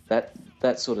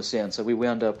 That sort of sound. So we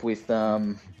wound up with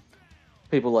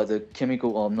people like the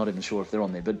Chemical... I'm not even sure if they're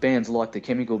on there, but bands like the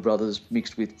Chemical Brothers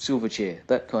mixed with Silverchair,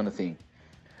 that kind of thing.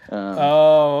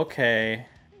 Okay.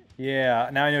 Yeah,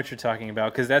 now I know what you're talking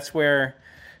about, because that's where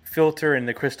Filter and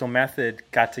the Crystal Method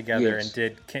got together and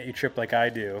did Can't You Trip Like I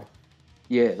Do.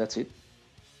 Yeah, that's it.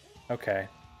 Okay.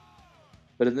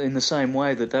 But in the same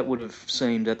way that would have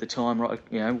seemed at the time, right,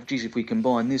 geez, if we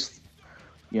combine this,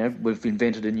 we've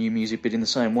invented a new music, but in the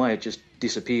same way, it just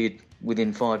disappeared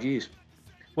within 5 years.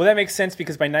 Well, that makes sense,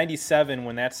 because by 97,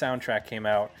 when that soundtrack came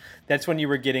out, that's when you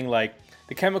were getting, like,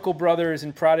 the Chemical Brothers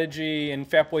and Prodigy and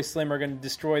Fatboy Slim are going to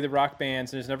destroy the rock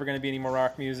bands, and there's never going to be any more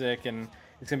rock music, and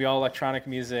It's gonna be all electronic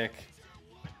music,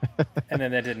 and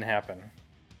then that didn't happen.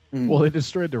 Well, they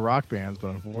destroyed the rock bands, but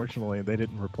unfortunately, they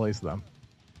didn't replace them.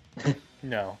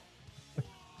 No.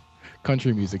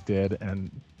 Country music did,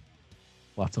 and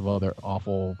lots of other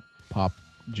awful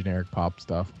generic pop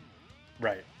stuff.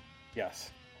 Right.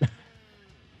 Yes.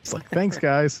 It's like, thanks,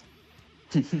 guys.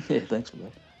 Yeah, thanks for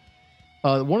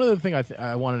that. One other thing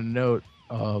I wanted to note,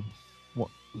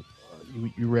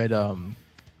 you read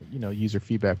user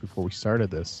feedback before we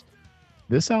started this.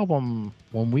 This album,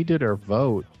 when we did our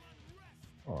vote,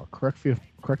 correct me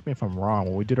if I'm wrong.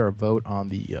 When we did our vote on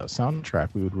the soundtrack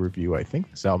we would review, I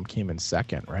think this album came in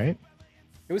second, right?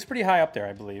 It was pretty high up there,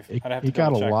 I believe. It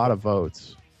got a lot of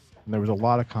votes, and there was a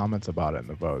lot of comments about it in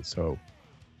the vote. So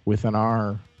within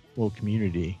our little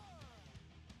community,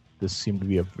 this seemed to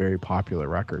be a very popular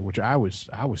record, which I was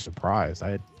surprised.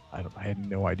 I had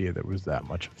no idea there was that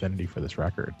much affinity for this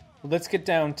record. Let's get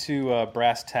down to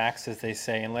brass tacks, as they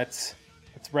say, and let's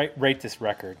rate this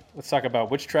record. Let's talk about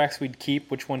which tracks we'd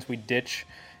keep, which ones we'd ditch,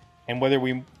 and whether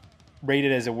we rate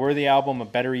it as a worthy album, a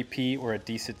better EP, or a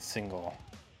decent single.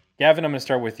 Gavin, I'm going to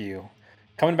start with you.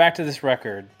 Coming back to this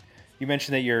record, you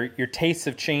mentioned that your tastes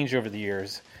have changed over the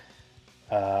years.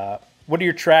 What are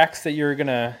your tracks that you're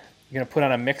gonna put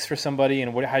on a mix for somebody,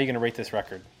 and how are you gonna rate this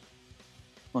record?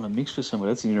 On a mix for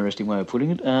somebody, that's an interesting way of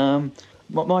putting it.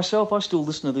 Myself, I still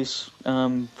listen to this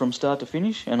from start to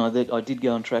finish, and I did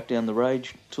go and track down the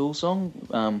Rage Tool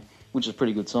song, which is a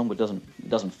pretty good song, but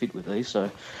doesn't fit with these. So,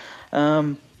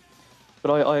 but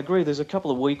I agree. There's a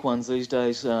couple of weak ones these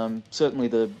days. Certainly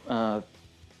the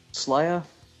Slayer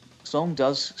song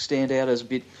does stand out as a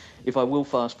bit. If I will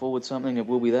fast forward something, it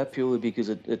will be that purely because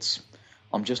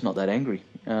I'm just not that angry.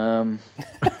 How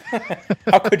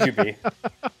could you be?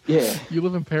 Yeah. You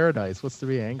live in paradise. What's to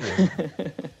be angry?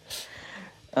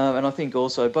 And I think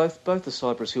also both the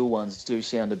Cypress Hill ones do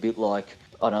sound a bit like,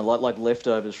 I don't know, like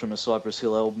leftovers from a Cypress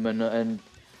Hill album, and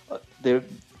they're,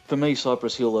 for me,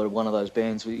 Cypress Hill are one of those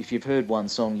bands. If you've heard one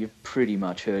song, you've pretty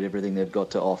much heard everything they've got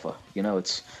to offer. You know,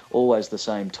 it's always the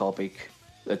same topic.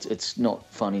 It's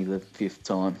not funny the fifth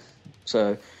time.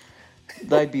 So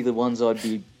they'd be the ones I'd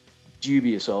be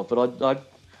dubious of, but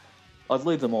I'd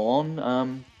leave them all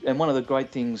on. And one of the great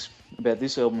things about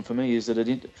this album for me is that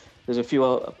there's a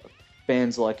few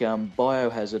bands like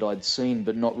Biohazard I'd seen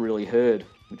but not really heard,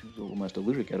 which was almost a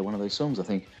lyric out of one of these songs, I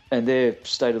think. And their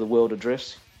State of the World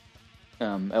Address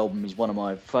album is one of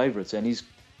my favourites, and he's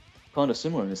kind of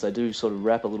similar in this. They do sort of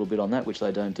rap a little bit on that, which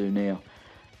they don't do now.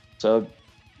 So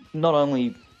not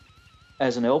only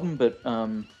as an album, but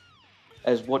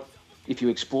as if you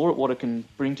explore it, what it can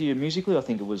bring to you musically, I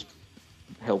think it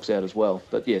helps out as well.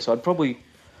 But yes, I'd probably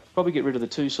get rid of the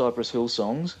two Cypress Hill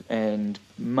songs and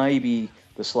maybe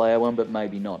the Slayer one, but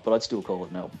maybe not. But I'd still call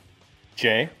it an album.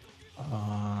 Jay?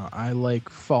 I like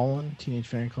Fallen, Teenage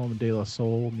Fanclub, De La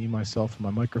Soul, Me, Myself, and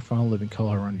My Microphone, Living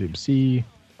Color, Run DMC,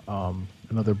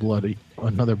 Another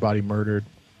Body Murdered,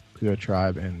 Pluto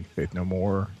Tribe, and Faith No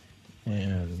More,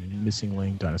 and Missing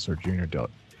Link, Dinosaur Jr.,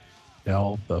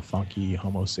 Del, The Funky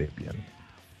Homo Sapien.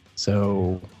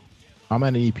 So I'm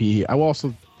at an EP. I will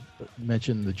also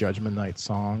mention the Judgment Night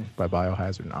song by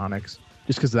Biohazard and Onyx,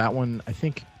 just because that one, I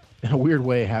think, in a weird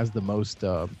way, has the most...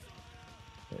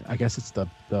 I guess it's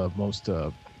the most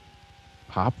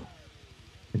pop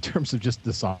in terms of just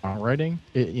the songwriting.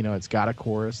 It's got a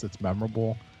chorus that's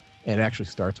memorable, and it actually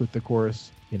starts with the chorus.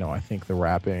 I think the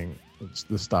rapping,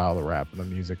 the style of the rap and the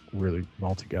music really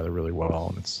meld together really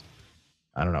well.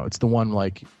 And it's the one,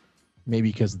 like, maybe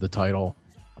because of the title,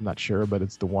 I'm not sure, but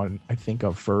it's the one I think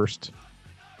of first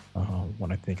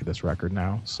when I think of this record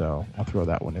now. So I'll throw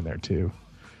that one in there too.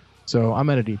 So I'm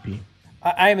at an EP.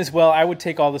 I am as well. I would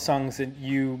take all the songs that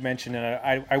you mentioned,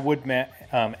 and I would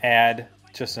add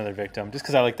Just Another Victim, just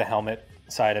because I like the Helmet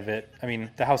side of it. I mean,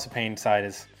 the House of Pain side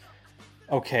is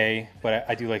okay, but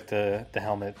I do like the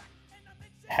Helmet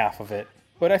half of it.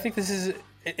 But I think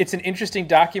it's an interesting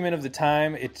document of the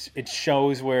time. It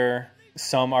shows where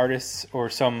some artists or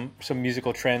some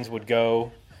musical trends would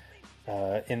go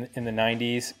in the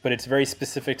 90s, but it's very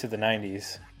specific to the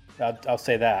 90s. I'll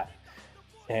say that.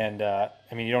 And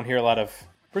you don't hear a lot of.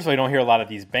 First of all, you don't hear a lot of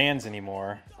these bands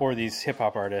anymore, or these hip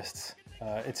hop artists.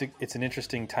 It's an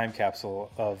interesting time capsule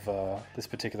of this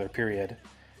particular period,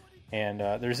 and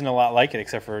there isn't a lot like it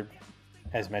except for,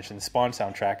 as mentioned, the Spawn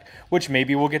soundtrack. Which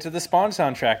maybe we'll get to the Spawn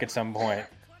soundtrack at some point,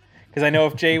 because I know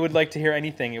if Jay would like to hear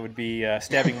anything, it would be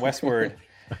Stabbing Westward.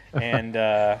 And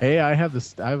hey, I have a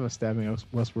Stabbing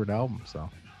Westward album. So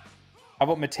how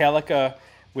about Metallica?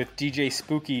 With DJ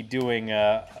Spooky doing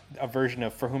a version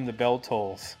of For Whom the Bell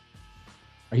Tolls.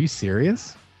 Are you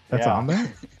serious? That's on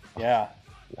there? Yeah.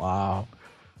 Wow.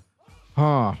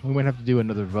 Huh. We might have to do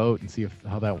another vote and see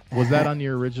how that was. That on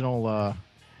your original?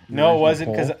 No, it wasn't,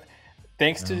 poll? because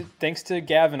thanks to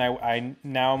Gavin, I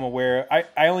now am aware.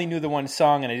 I only knew the one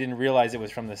song and I didn't realize it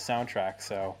was from the soundtrack.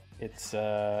 So it's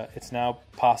now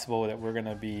possible that we're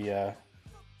gonna be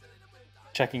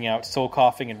checking out Soul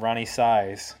Coughing and Ronnie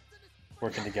Size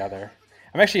working together.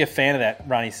 I'm actually a fan of that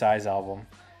Ronnie Size album.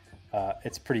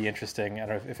 It's pretty interesting. I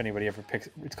don't know if anybody ever picks.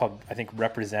 It's called, I think,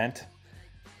 Represent.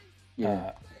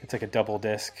 Yeah. It's like a double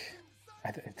disc.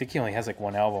 I think he only has like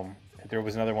one album. There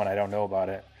was another one, I don't know about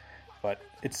it, but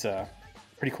it's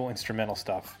pretty cool instrumental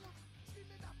stuff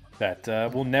that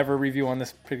we'll never review on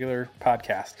this particular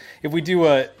podcast. If we do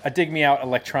a Dig Me Out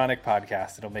electronic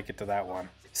podcast, it'll make it to that one.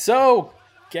 So,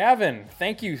 Gavin,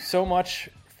 thank you so much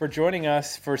for joining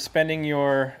us, for spending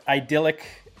your idyllic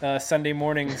Sunday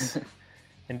mornings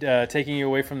and taking you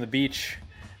away from the beach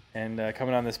and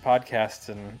coming on this podcast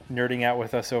and nerding out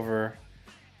with us over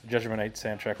Judgment Night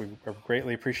soundtrack. We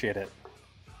greatly appreciate it.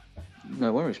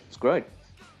 No worries. It's great.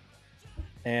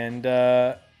 And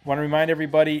want to remind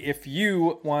everybody, if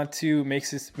you want to make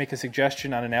a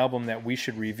suggestion on an album that we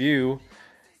should review,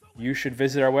 you should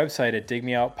visit our website at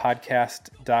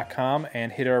digmeoutpodcast.com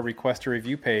and hit our request a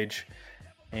review page.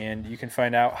 And you can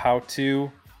find out how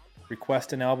to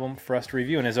request an album for us to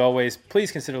review. And as always,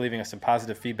 please consider leaving us some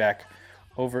positive feedback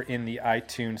over in the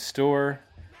iTunes store.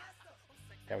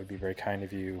 That would be very kind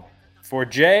of you. For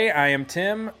Jay, I am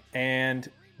Tim, and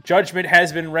Judgment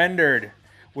has been rendered.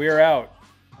 We are out.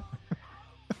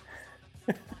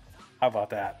 How about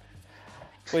that?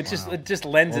 Well, it just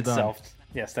lends itself. Done.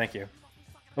 Yes, thank you.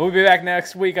 We'll be back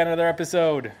next week on another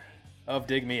episode of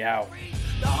Dig Me Out.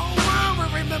 The whole world will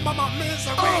remember my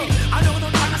misery. I know what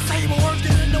I'm trying to say, but words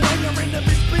get in the way. You're in the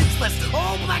speechless.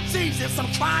 Oh, Black Jesus,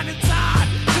 I'm trying to die.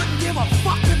 Couldn't give a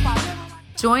fuck if I never...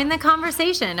 Join the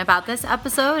conversation about this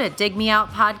episode at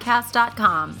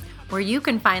digmeoutpodcast.com, where you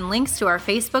can find links to our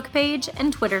Facebook page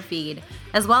and Twitter feed,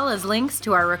 as well as links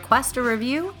to our request a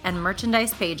review and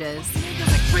merchandise pages.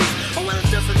 Niggas like creep. Oh, well, it's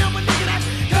just another nigga that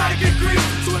gotta get grief.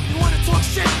 So if you wanna talk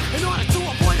shit in order to